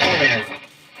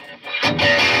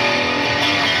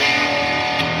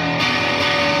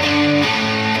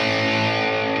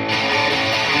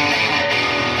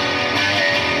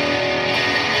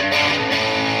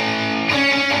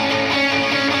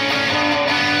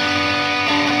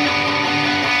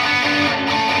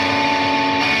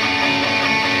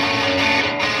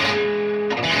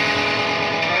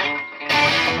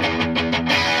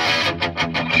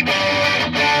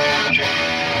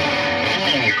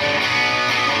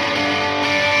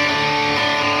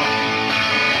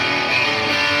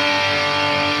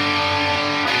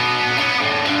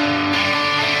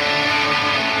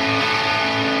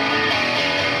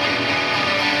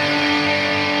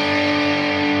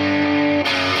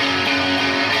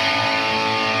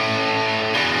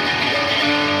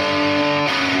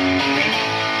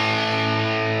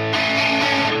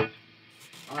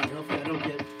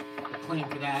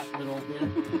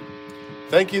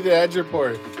 Thank you to Edge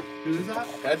Report. Who is that?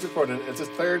 Edge Report. It's his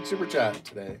third super chat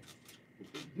today.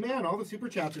 Man, all the super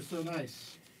chats are so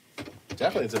nice.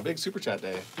 Definitely, it's a big super chat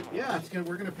day. Yeah,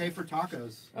 we're gonna pay for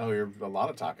tacos. Oh, you're a lot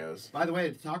of tacos. By the way,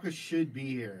 the tacos should be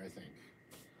here, I think.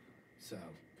 So,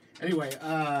 anyway,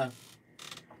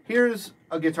 here's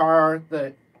a guitar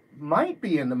that might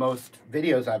be in the most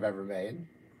videos I've ever made.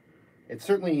 It's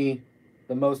certainly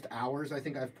the most hours I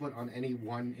think I've put on any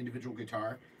one individual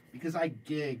guitar, because I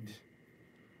gigged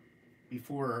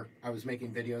before I was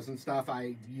making videos and stuff.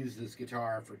 I used this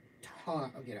guitar for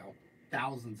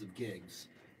thousands of gigs,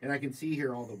 and I can see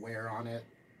here all the wear on it.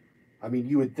 I mean,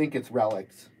 you would think it's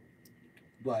relics,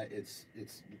 but it's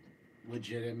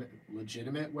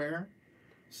legitimate wear.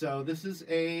 So this is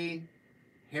a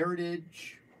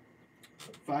Heritage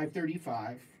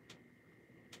 535.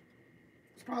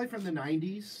 It's probably from the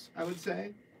 90s, I would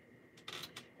say.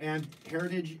 And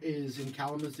Heritage is in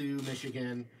Kalamazoo,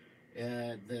 Michigan.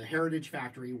 The Heritage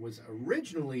factory was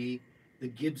originally the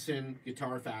Gibson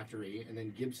guitar factory, and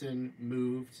then Gibson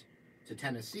moved to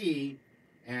Tennessee,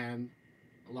 and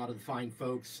a lot of the fine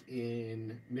folks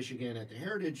in Michigan at the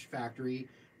Heritage factory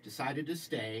decided to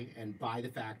stay and buy the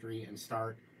factory and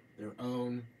start their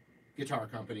own guitar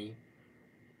company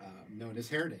known as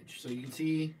Heritage. So you can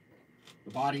see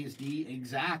the body is the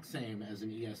exact same as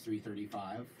an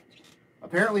ES335.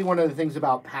 Apparently, one of the things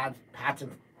about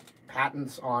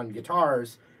patents on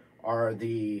guitars are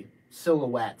the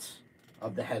silhouettes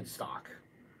of the headstock.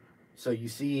 So you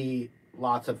see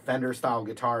lots of Fender style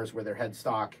guitars where their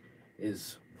headstock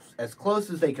is as close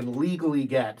as they can legally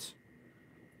get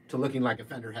to looking like a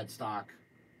Fender headstock,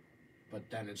 but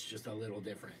then it's just a little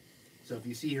different. So if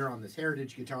you see here on this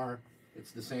Heritage guitar,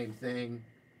 it's the same thing.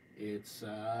 It's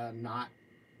not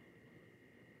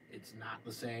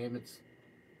the same. It's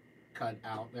cut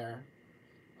out there.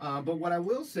 But what I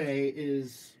will say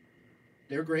is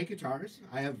they're great guitars.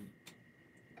 I've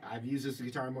used this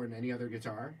guitar more than any other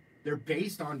guitar. They're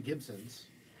based on Gibsons,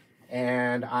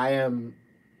 and I am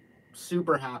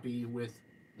super happy with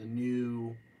the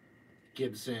new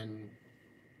Gibson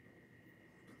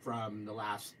from the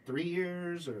last 3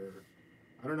 years, or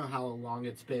I don't know how long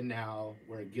it's been now,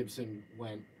 where Gibson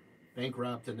went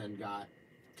bankrupt and then got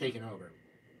taken over.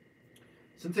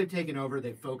 Since they've taken over,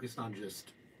 they've focused on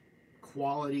just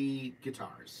quality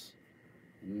guitars.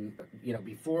 You know,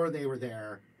 before they were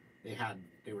there,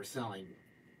 they were selling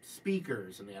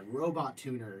speakers and they had robot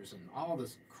tuners and all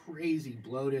this crazy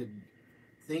bloated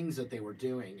things that they were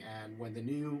doing. And when the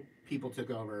new people took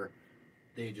over,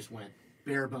 they just went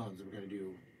bare bones. We're going to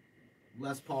do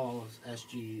Les Pauls,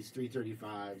 SGs,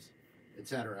 335s,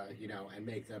 etc., you know, and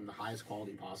make them the highest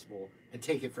quality possible and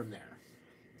take it from there.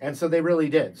 And so they really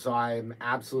did. So I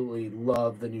absolutely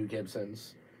love the new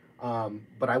Gibsons.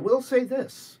 But I will say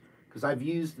this, because I've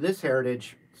used this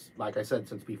Heritage, like I said,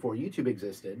 since before YouTube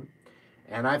existed.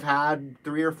 And I've had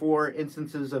 3 or 4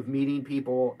 instances of meeting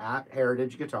people at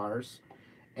Heritage Guitars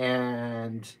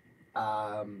and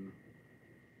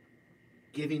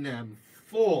giving them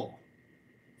full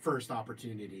first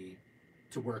opportunity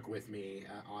to work with me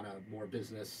on a more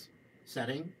business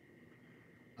setting.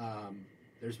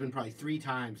 There's been probably 3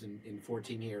 times in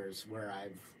 14 years where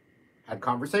I've had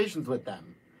conversations with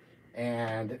them.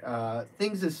 And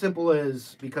things as simple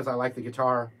as, because I like the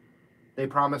guitar, they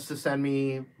promised to send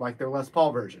me like their Les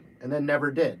Paul version and then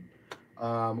never did.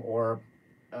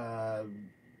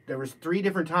 There was 3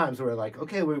 different times where like,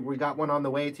 okay, we got one on the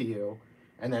way to you,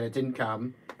 and then it didn't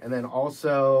come. And then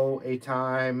also a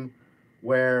time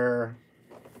where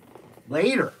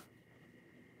later,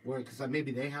 because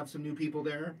maybe they have some new people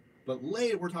there, but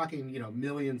later, we're talking, you know,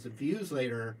 millions of views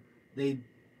later,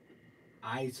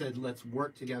 I said, let's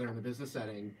work together in a business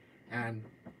setting, and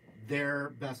their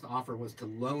best offer was to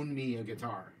loan me a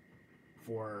guitar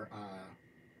for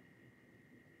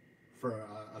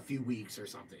a few weeks or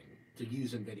something to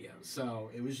use in videos. So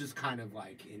it was just kind of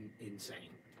like insane.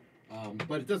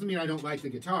 But it doesn't mean I don't like the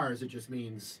guitars. It just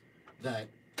means that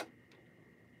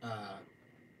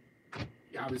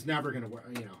I was never gonna work.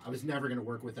 You know, I was never gonna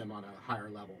work with them on a higher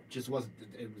level. Just wasn't.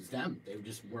 It was them. They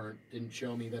just didn't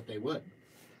show me that they would.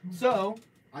 So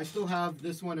I still have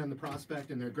this one and the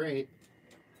Prospect, and they're great.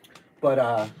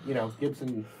 But you know,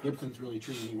 Gibson's really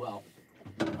treating me well.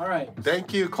 All right.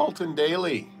 Thank you, Colton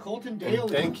Daly. Colton Daly. And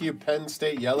thank you, Penn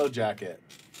State Yellow Jacket.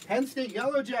 Penn State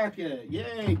Yellow Jacket.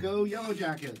 Yay, go Yellow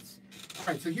Jackets. All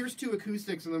right, so here's 2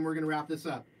 acoustics, and then we're going to wrap this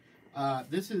up.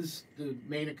 This is the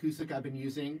main acoustic I've been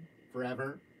using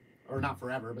forever. Or not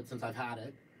forever, but since I've had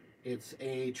it. It's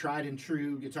a tried and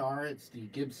true guitar. It's the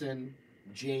Gibson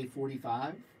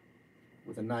J45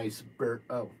 with a nice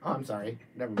Oh, I'm sorry.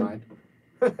 Never mind.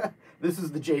 This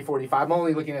is the J45. I'm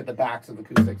only looking at the backs of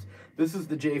acoustics. This is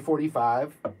the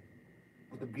J45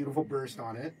 with a beautiful burst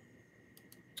on it.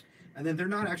 And then they're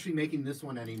not actually making this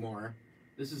one anymore.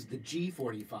 This is the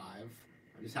G45.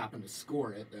 I just happened to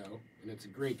score it, though, and it's a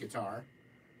great guitar.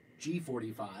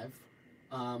 G45.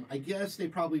 I guess they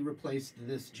probably replaced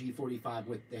this G45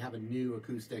 with, they have a new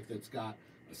acoustic that's got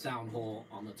a sound hole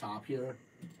on the top here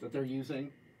that they're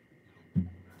using.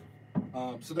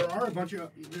 So there are a bunch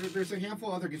of, there's a handful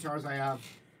of other guitars I have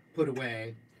put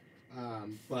away,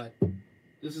 but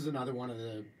this is another one of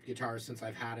the guitars since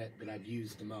I've had it that I've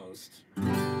used the most.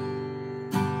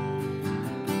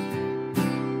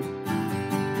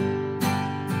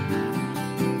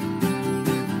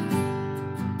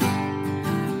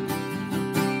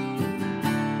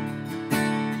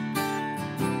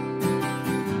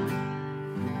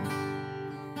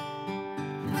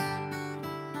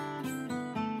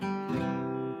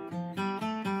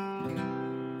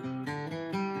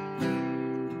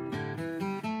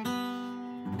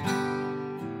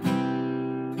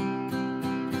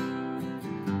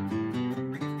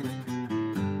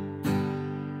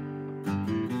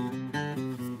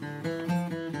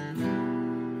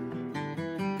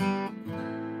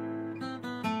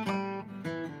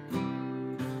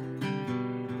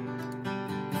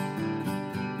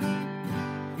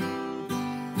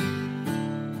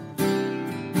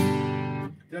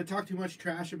 Did I talk too much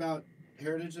trash about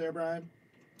Heritage there, Brian?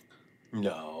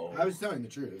 No. I was telling the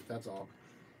truth, that's all.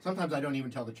 Sometimes I don't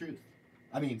even tell the truth.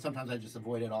 I mean, sometimes I just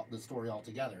avoid the story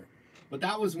altogether. But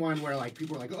that was one where, like,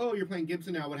 people were like, oh, you're playing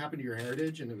Gibson now, what happened to your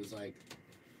Heritage? And it was like,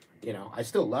 you know, I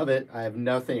still love it. I have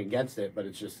nothing against it, but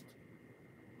it's just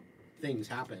things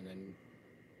happen. And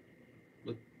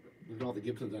look at all the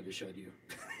Gibsons I just showed you.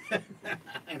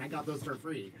 And I got those for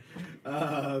free.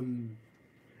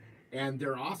 And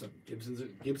they're awesome.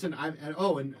 Gibson. And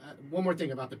one more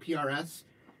thing about the PRS.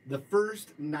 The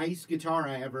first nice guitar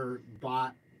I ever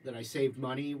bought that I saved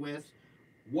money with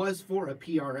was for a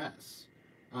PRS.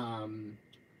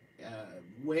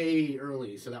 Way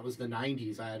early, so that was the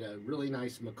 90s. I had a really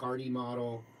nice McCarty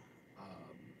model,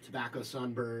 Tobacco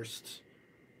Sunburst.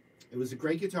 It was a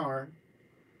great guitar.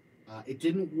 It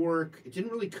didn't work. It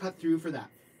didn't really cut through for that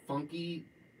funky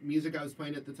music I was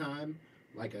playing at the time,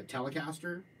 like a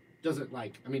Telecaster. doesn't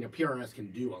like. I mean, a PRS can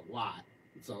do a lot.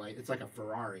 So like it's like a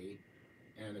Ferrari,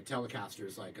 and a Telecaster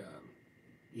is like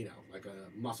like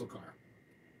a muscle car.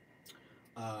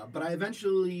 But I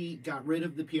eventually got rid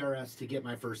of the PRS to get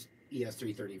my first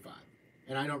ES335,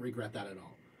 and I don't regret that at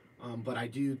all. But I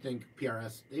do think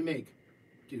PRS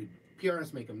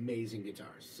PRS make amazing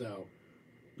guitars. So,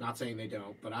 not saying they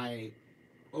don't, but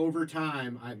over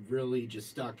time I've really just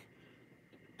stuck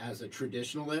as a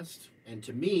traditionalist, and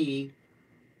to me,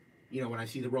 when I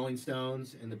see the Rolling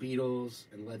Stones and the Beatles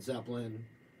and Led Zeppelin,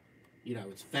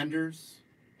 it's Fenders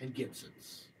and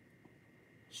Gibsons,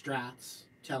 Strats,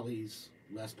 Tellys,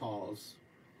 Les Pauls,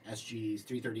 SGs,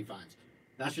 335s.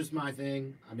 That's just my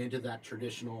thing. I'm into that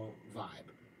traditional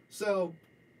vibe. So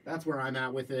that's where I'm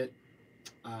at with it.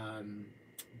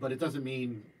 But it doesn't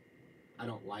mean I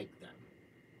don't like them.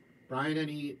 Brian,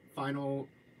 any final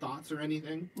thoughts or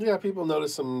anything? Yeah, people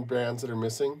notice some brands that are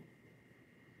missing.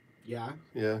 Yeah?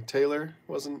 Yeah, Taylor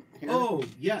wasn't here. Oh,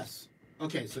 yes.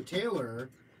 Okay, so Taylor,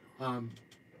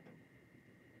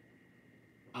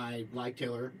 I like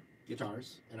Taylor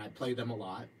guitars, and I play them a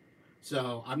lot.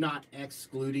 So I'm not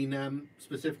excluding them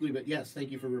specifically, but yes, thank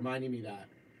you for reminding me that.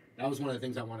 That was one of the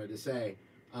things I wanted to say.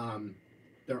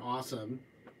 They're awesome.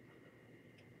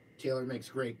 Taylor makes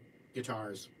great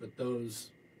guitars, but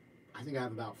I think I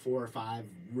have about 4 or 5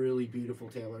 really beautiful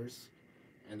Taylors,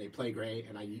 and they play great,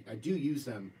 and I do use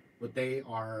them, but they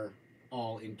are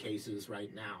all in cases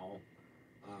right now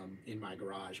in my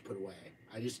garage put away.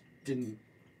 I just didn't,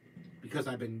 because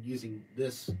I've been using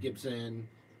this Gibson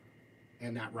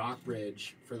and that Rock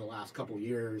Bridge for the last couple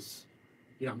years,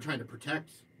 I'm trying to protect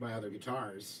my other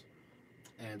guitars,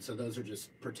 and so those are just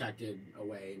protected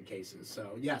away in cases.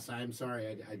 So yes, I'm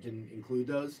sorry I didn't include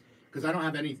those, because I don't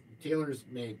have any. Taylors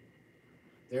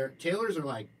are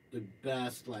like the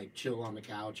best, like, chill on the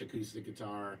couch acoustic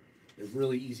guitar. They're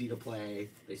really easy to play.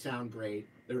 They sound great.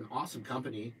 They're an awesome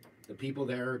company. The people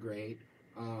there are great.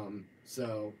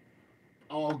 So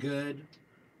all good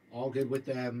with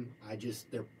them.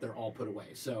 They're all put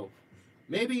away. So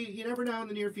maybe, you never know, in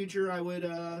the near future I would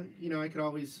I could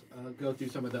always go through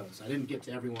some of those. I didn't get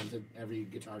to every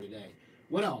guitar today.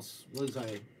 What else was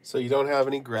I? So you don't have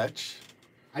any Gretsch?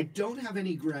 I don't have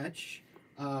any Gretsch,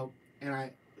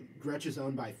 and Gretsch is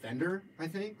owned by Fender, I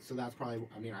think. So that's probably.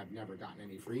 I mean, I've never gotten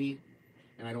any free,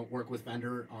 and I don't work with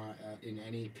Fender in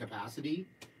any capacity.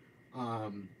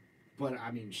 But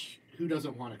I mean, who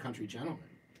doesn't want a country gentleman?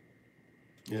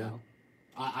 Yeah. You know?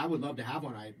 I would love to have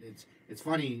one. It's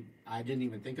funny. I didn't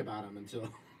even think about them until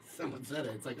someone said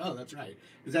it. It's like, oh, that's right.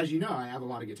 Because as you know, I have a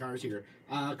lot of guitars here.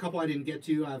 A couple I didn't get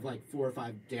to. I have like 4 or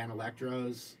 5 Dan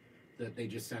Electros that they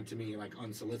just sent to me like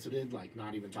unsolicited, like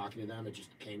not even talking to them. It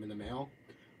just came in the mail.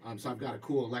 So I've got a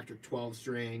cool electric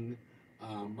 12-string.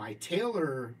 My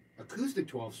Taylor acoustic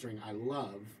 12-string I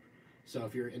love. So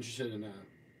if you're interested in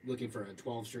looking for a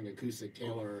 12-string acoustic,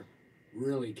 Taylor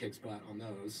really kicks butt on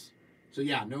those. So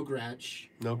yeah, no Gretsch.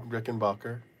 No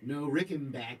Rickenbacker. No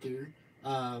Rickenbacker.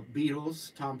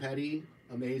 Beatles, Tom Petty,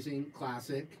 amazing,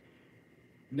 classic.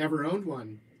 Never owned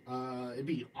one. It'd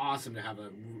be awesome to have a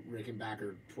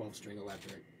Rickenbacker 12-string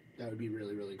electric. That would be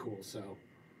really, really cool. So,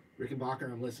 Rickenbacker,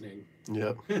 I'm listening.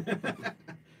 Yep.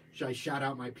 Should I shout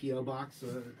out my P.O. box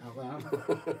out loud?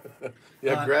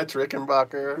 Yeah, Gretsch,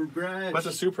 Rickenbacker. Gretsch. What's a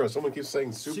Supro? Someone keeps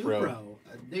saying Supro.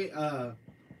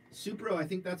 Supro, I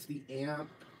think that's the amp.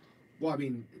 Well, I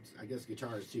mean, I guess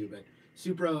guitars too, but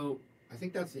Supro, I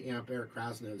think that's the amp Eric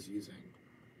Krasno's using.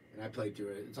 And I played through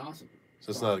it. It's awesome. So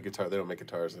it's not a guitar. They don't make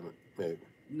guitars in it. Maybe.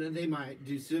 No, they might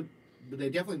do, but they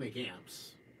definitely make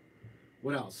amps.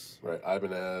 What else? Right,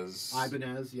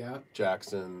 Ibanez, yeah.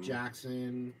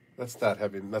 Jackson. That's that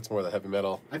heavy. That's more the heavy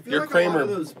metal. I feel like a lot of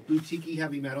those boutique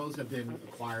heavy metals have been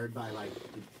acquired by like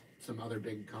some other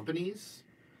big companies.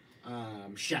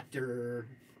 Schecter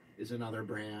is another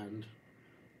brand.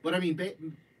 But I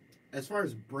mean, as far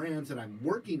as brands that I'm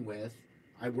working with,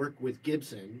 I work with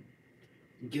Gibson.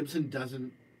 Gibson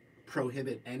doesn't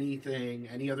prohibit anything,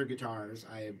 any other guitars.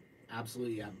 I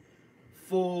absolutely have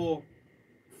full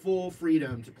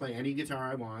freedom to play any guitar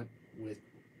I want with,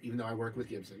 even though I work with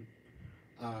Gibson.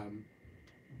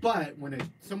 But when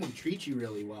someone treats you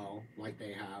really well, like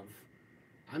they have,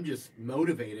 I'm just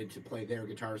motivated to play their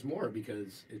guitars more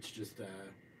because it's just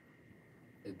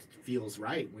it feels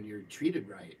right when you're treated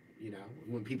right. You know,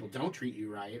 when people don't treat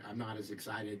you right, I'm not as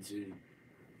excited to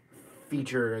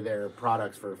feature their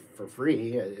products for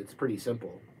free. It's pretty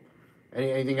simple.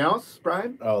 Anything else,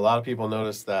 Brian? Oh, a lot of people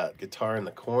noticed that guitar in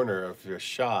the corner of your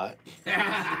shot.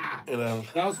 That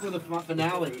was for the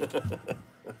finale.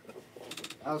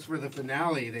 That was for the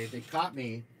finale. They caught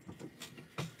me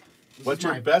What's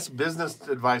your best business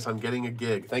advice on getting a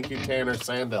gig? Thank you, Tanner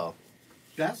Sandell.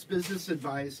 Best business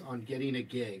advice on getting a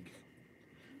gig.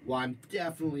 Well, I'm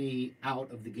definitely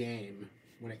out of the game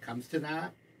when it comes to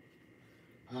that.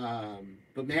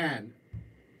 But man,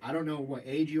 I don't know what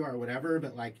age you are or whatever,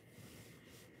 but like,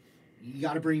 you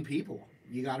got to bring people.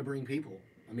 You got to bring people.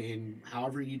 I mean,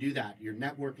 however you do that, you're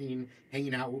networking,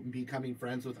 hanging out, and becoming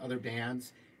friends with other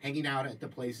bands, hanging out at the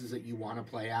places that you want to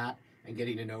play at, and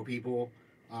getting to know people.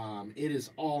 It is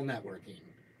all networking.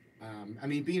 I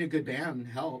mean, being a good band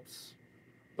helps.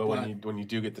 But when you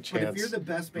do get the chance, if you're the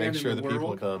best band make sure in the the world,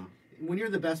 people come. When you're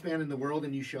the best band in the world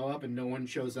and you show up and no one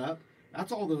shows up,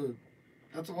 that's all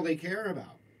they care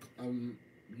about.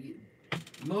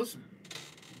 Most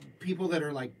people that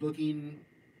are like booking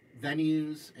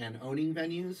venues and owning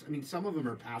venues, I mean, some of them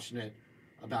are passionate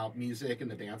about music and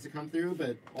the bands that come through,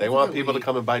 but they want people to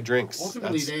come and buy drinks.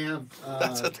 Ultimately, they have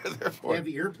that's what they're there for. They have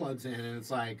earplugs in, and it's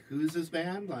like, who's this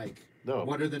band? Like, no,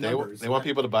 what are the numbers? They want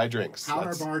people to buy drinks. How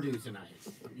our bar do tonight?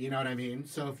 You know what I mean?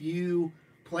 So if you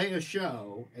play a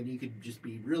show and you could just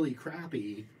be really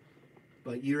crappy,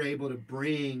 but you're able to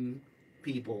bring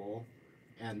people,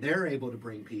 and they're able to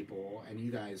bring people, and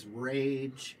you guys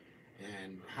rage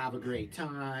and have a great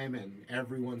time, and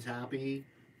everyone's happy,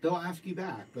 they'll ask you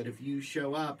back. But if you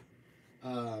show up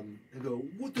and go,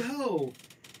 what the hell?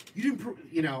 You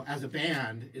didn't, as a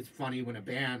band, it's funny when a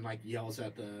band like yells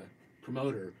at the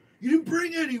promoter, you didn't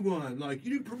bring anyone, like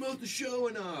you didn't promote the show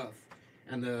enough.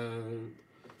 And the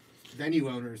venue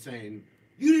owner is saying,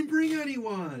 you didn't bring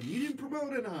anyone, you didn't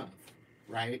promote enough,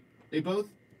 right? You both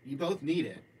need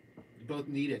it. You both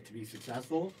need it to be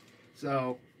successful.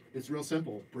 So it's real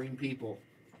simple. Bring people.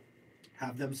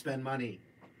 Have them spend money.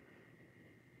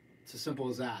 It's as simple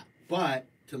as that. But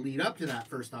to lead up to that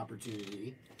first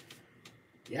opportunity,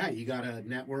 yeah, you got to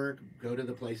network, go to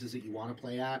the places that you want to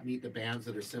play at, meet the bands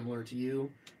that are similar to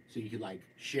you, so you could, like,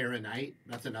 share a night.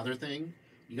 That's another thing.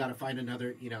 You got to find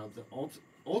another,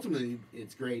 ultimately,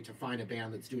 it's great to find a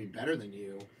band that's doing better than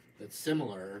you, that's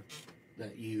similar,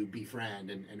 that you befriend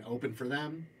and open for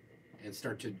them and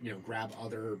start to, grab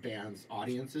other bands'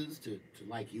 audiences to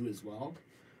like you as well.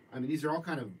 I mean, these are all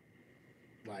kind of,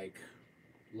 like,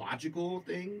 logical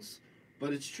things,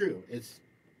 but it's true. It's,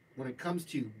 when it comes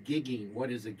to gigging,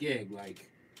 what is a gig? Like,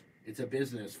 it's a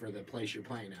business for the place you're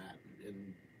playing at.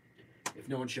 And if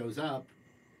no one shows up,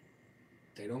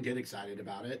 they don't get excited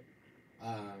about it.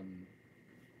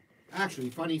 Actually,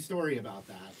 funny story about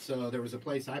that. So there was a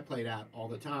place I played at all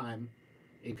the time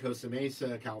in Costa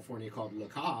Mesa, California, called Le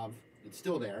Cave. It's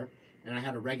still there. And I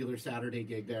had a regular Saturday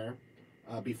gig there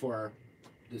before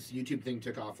this YouTube thing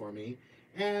took off for me.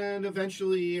 And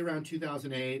eventually, around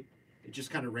 2008, it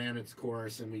just kind of ran its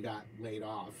course and we got laid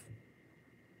off.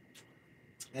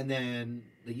 And then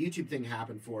the YouTube thing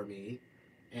happened for me.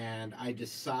 And I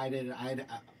decided I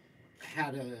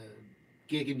had a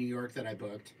gig in New York that I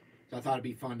booked. So I thought it'd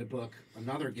be fun to book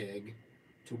another gig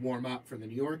to warm up for the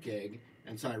New York gig.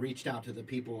 And so I reached out to the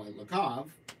people at Le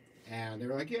Cave, and they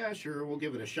were like, yeah, sure, we'll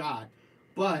give it a shot.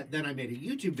 But then I made a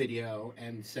YouTube video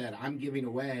and said, I'm giving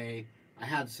away, I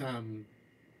had some,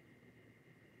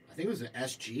 I think it was an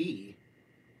SG.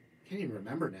 I can't even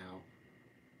remember now.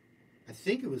 I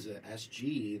think it was an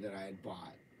SG that I had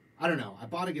bought. I don't know. I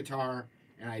bought a guitar,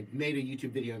 and I made a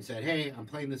YouTube video and said, hey, I'm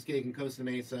playing this gig in Costa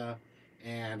Mesa,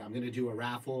 and I'm going to do a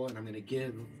raffle, and I'm going to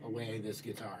give away this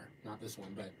guitar. Not this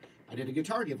one, but I did a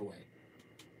guitar giveaway.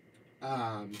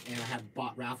 And I had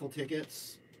bought raffle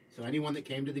tickets. So anyone that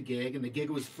came to the gig, and the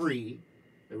gig was free.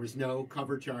 There was no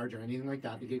cover charge or anything like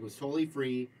that. The gig was totally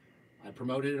free. I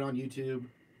promoted it on YouTube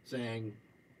saying,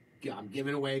 I'm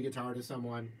giving away a guitar to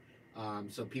someone.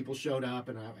 So people showed up,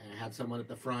 and I had someone at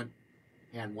the front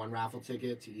hand one raffle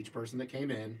ticket to each person that came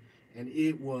in, and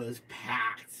it was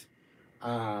packed.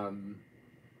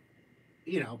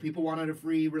 People wanted a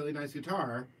free, really nice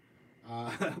guitar,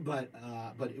 but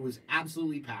it was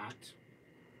absolutely packed.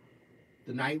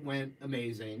 The night went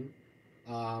amazing.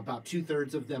 About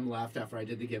 2/3 of them left after I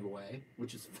did the giveaway,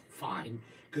 which is fine,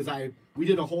 because we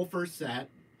did a whole first set,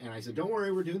 and I said, don't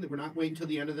worry, we're not waiting until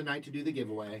the end of the night to do the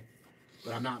giveaway,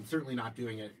 but I'm certainly not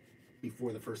doing it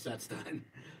before the first set's done.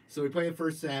 So we played the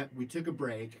first set, we took a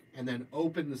break, and then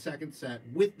opened the second set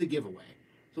with the giveaway.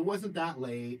 So it wasn't that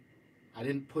late. I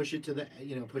didn't push it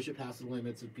push it past the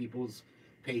limits of people's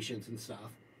patience and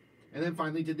stuff. And then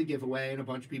finally did the giveaway, and a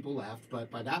bunch of people left.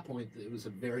 But by that point, it was a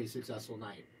very successful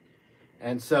night.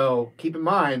 And so keep in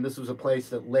mind, this was a place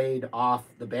that laid off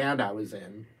the band I was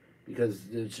in because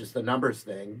it's just the numbers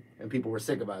thing, and people were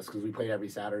sick of us because we played every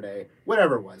Saturday.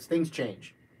 Whatever it was, things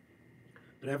change.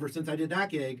 But ever since I did that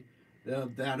gig,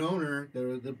 that owner,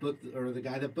 the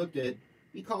guy that booked it,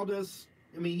 he called us.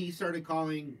 I mean, he started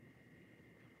calling,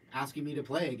 asking me to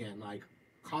play again, like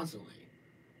constantly.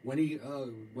 When do you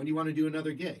want to do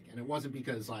another gig? And it wasn't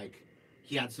because like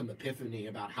he had some epiphany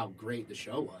about how great the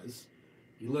show was.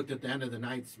 He looked at the end of the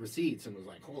night's receipts and was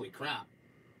like, "Holy crap!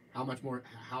 How much more?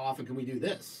 How often can we do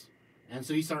this?" And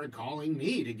so he started calling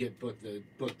me to get booked the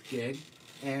gig,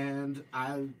 and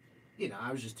I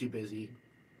was just too busy.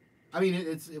 I mean,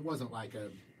 it wasn't like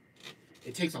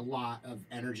it takes a lot of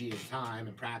energy and time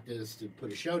and practice to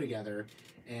put a show together,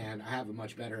 and I have a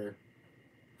much better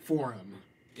forum,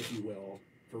 if you will,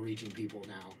 for reaching people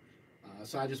now.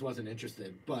 So I just wasn't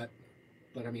interested, but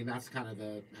I mean, that's kind of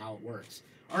how it works.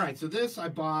 All right, so this I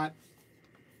bought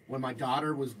when my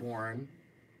daughter was born.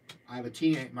 I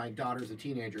have my daughter's a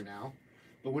teenager now,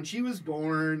 but when she was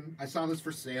born, I saw this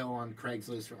for sale on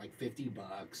Craigslist for like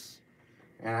 $50,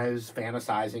 and I was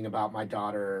fantasizing about my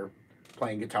daughter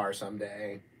playing guitar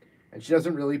someday, and she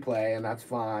doesn't really play, and that's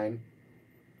fine,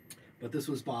 but this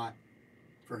was bought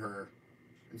for her,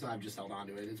 and so I've just held on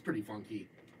to it. It's pretty funky.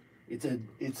 It's a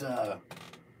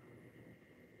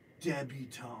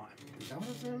debutante. Is that what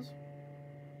it says?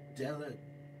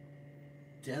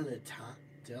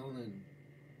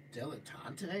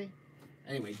 Dilettante?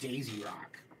 Anyway, Daisy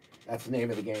Rock. That's the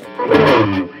name of the game.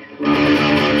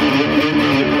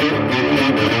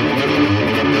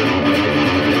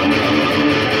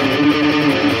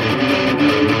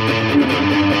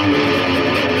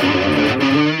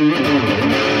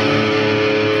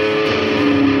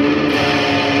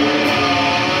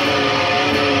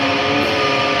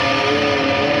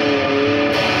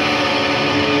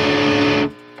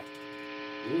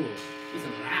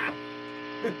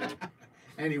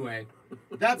 Anyway,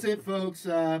 that's it, folks.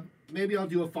 Maybe I'll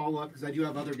do a follow-up because I do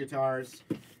have other guitars,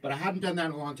 but I hadn't done that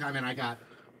in a long time, and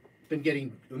been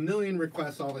getting a million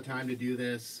requests all the time to do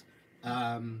this.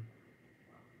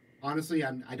 Honestly,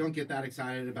 I don't get that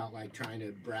excited about like trying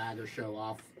to brag or show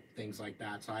off things like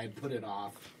that, so I had put it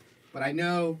off. But I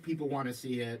know people want to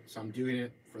see it, so I'm doing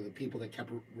it for the people that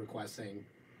kept requesting,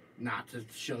 not to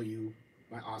show you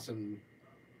my awesome,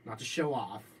 not to show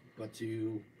off, but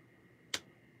to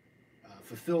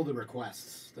fulfill the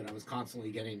requests that I was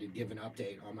constantly getting to give an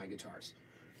update on my guitars.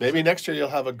 Maybe next year you'll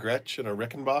have a Gretsch and a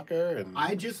Rickenbacker. And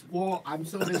I'm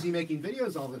so busy making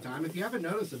videos all the time. If you haven't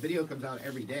noticed, a video comes out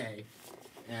every day,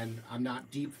 and I'm not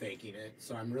deep faking it,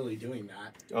 so I'm really doing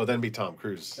that. Oh, then be Tom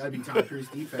Cruise. That'd be Tom Cruise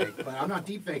deep fake, but I'm not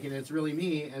deep faking it. It's really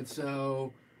me, and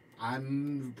so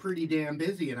I'm pretty damn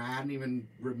busy, and I hadn't even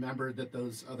remembered that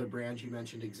those other brands you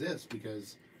mentioned exist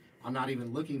because I'm not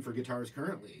even looking for guitars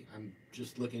currently. I'm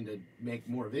just looking to make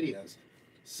more videos.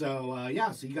 So,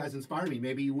 yeah, so you guys inspired me.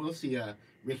 Maybe you will see a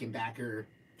Rickenbacker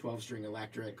 12-string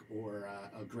electric or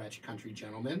a Gretsch Country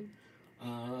Gentleman.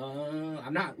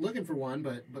 I'm not looking for one,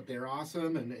 but they're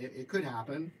awesome, and it could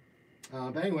happen.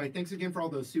 But anyway, thanks again for all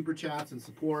those super chats and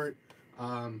support.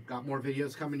 Got more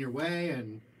videos coming your way,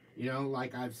 and,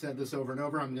 like I've said this over and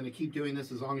over, I'm going to keep doing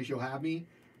this as long as you'll have me.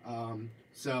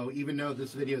 So even though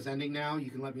this video is ending now,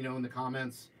 you can let me know in the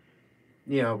comments,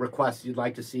 requests you'd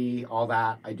like to see, all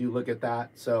that. I do look at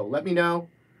that. So let me know.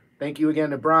 Thank you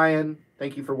again to Brian.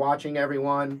 Thank you for watching,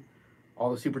 everyone.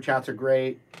 All the super chats are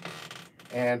great.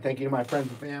 And thank you to my friends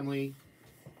and family.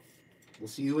 We'll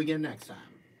see you again next time.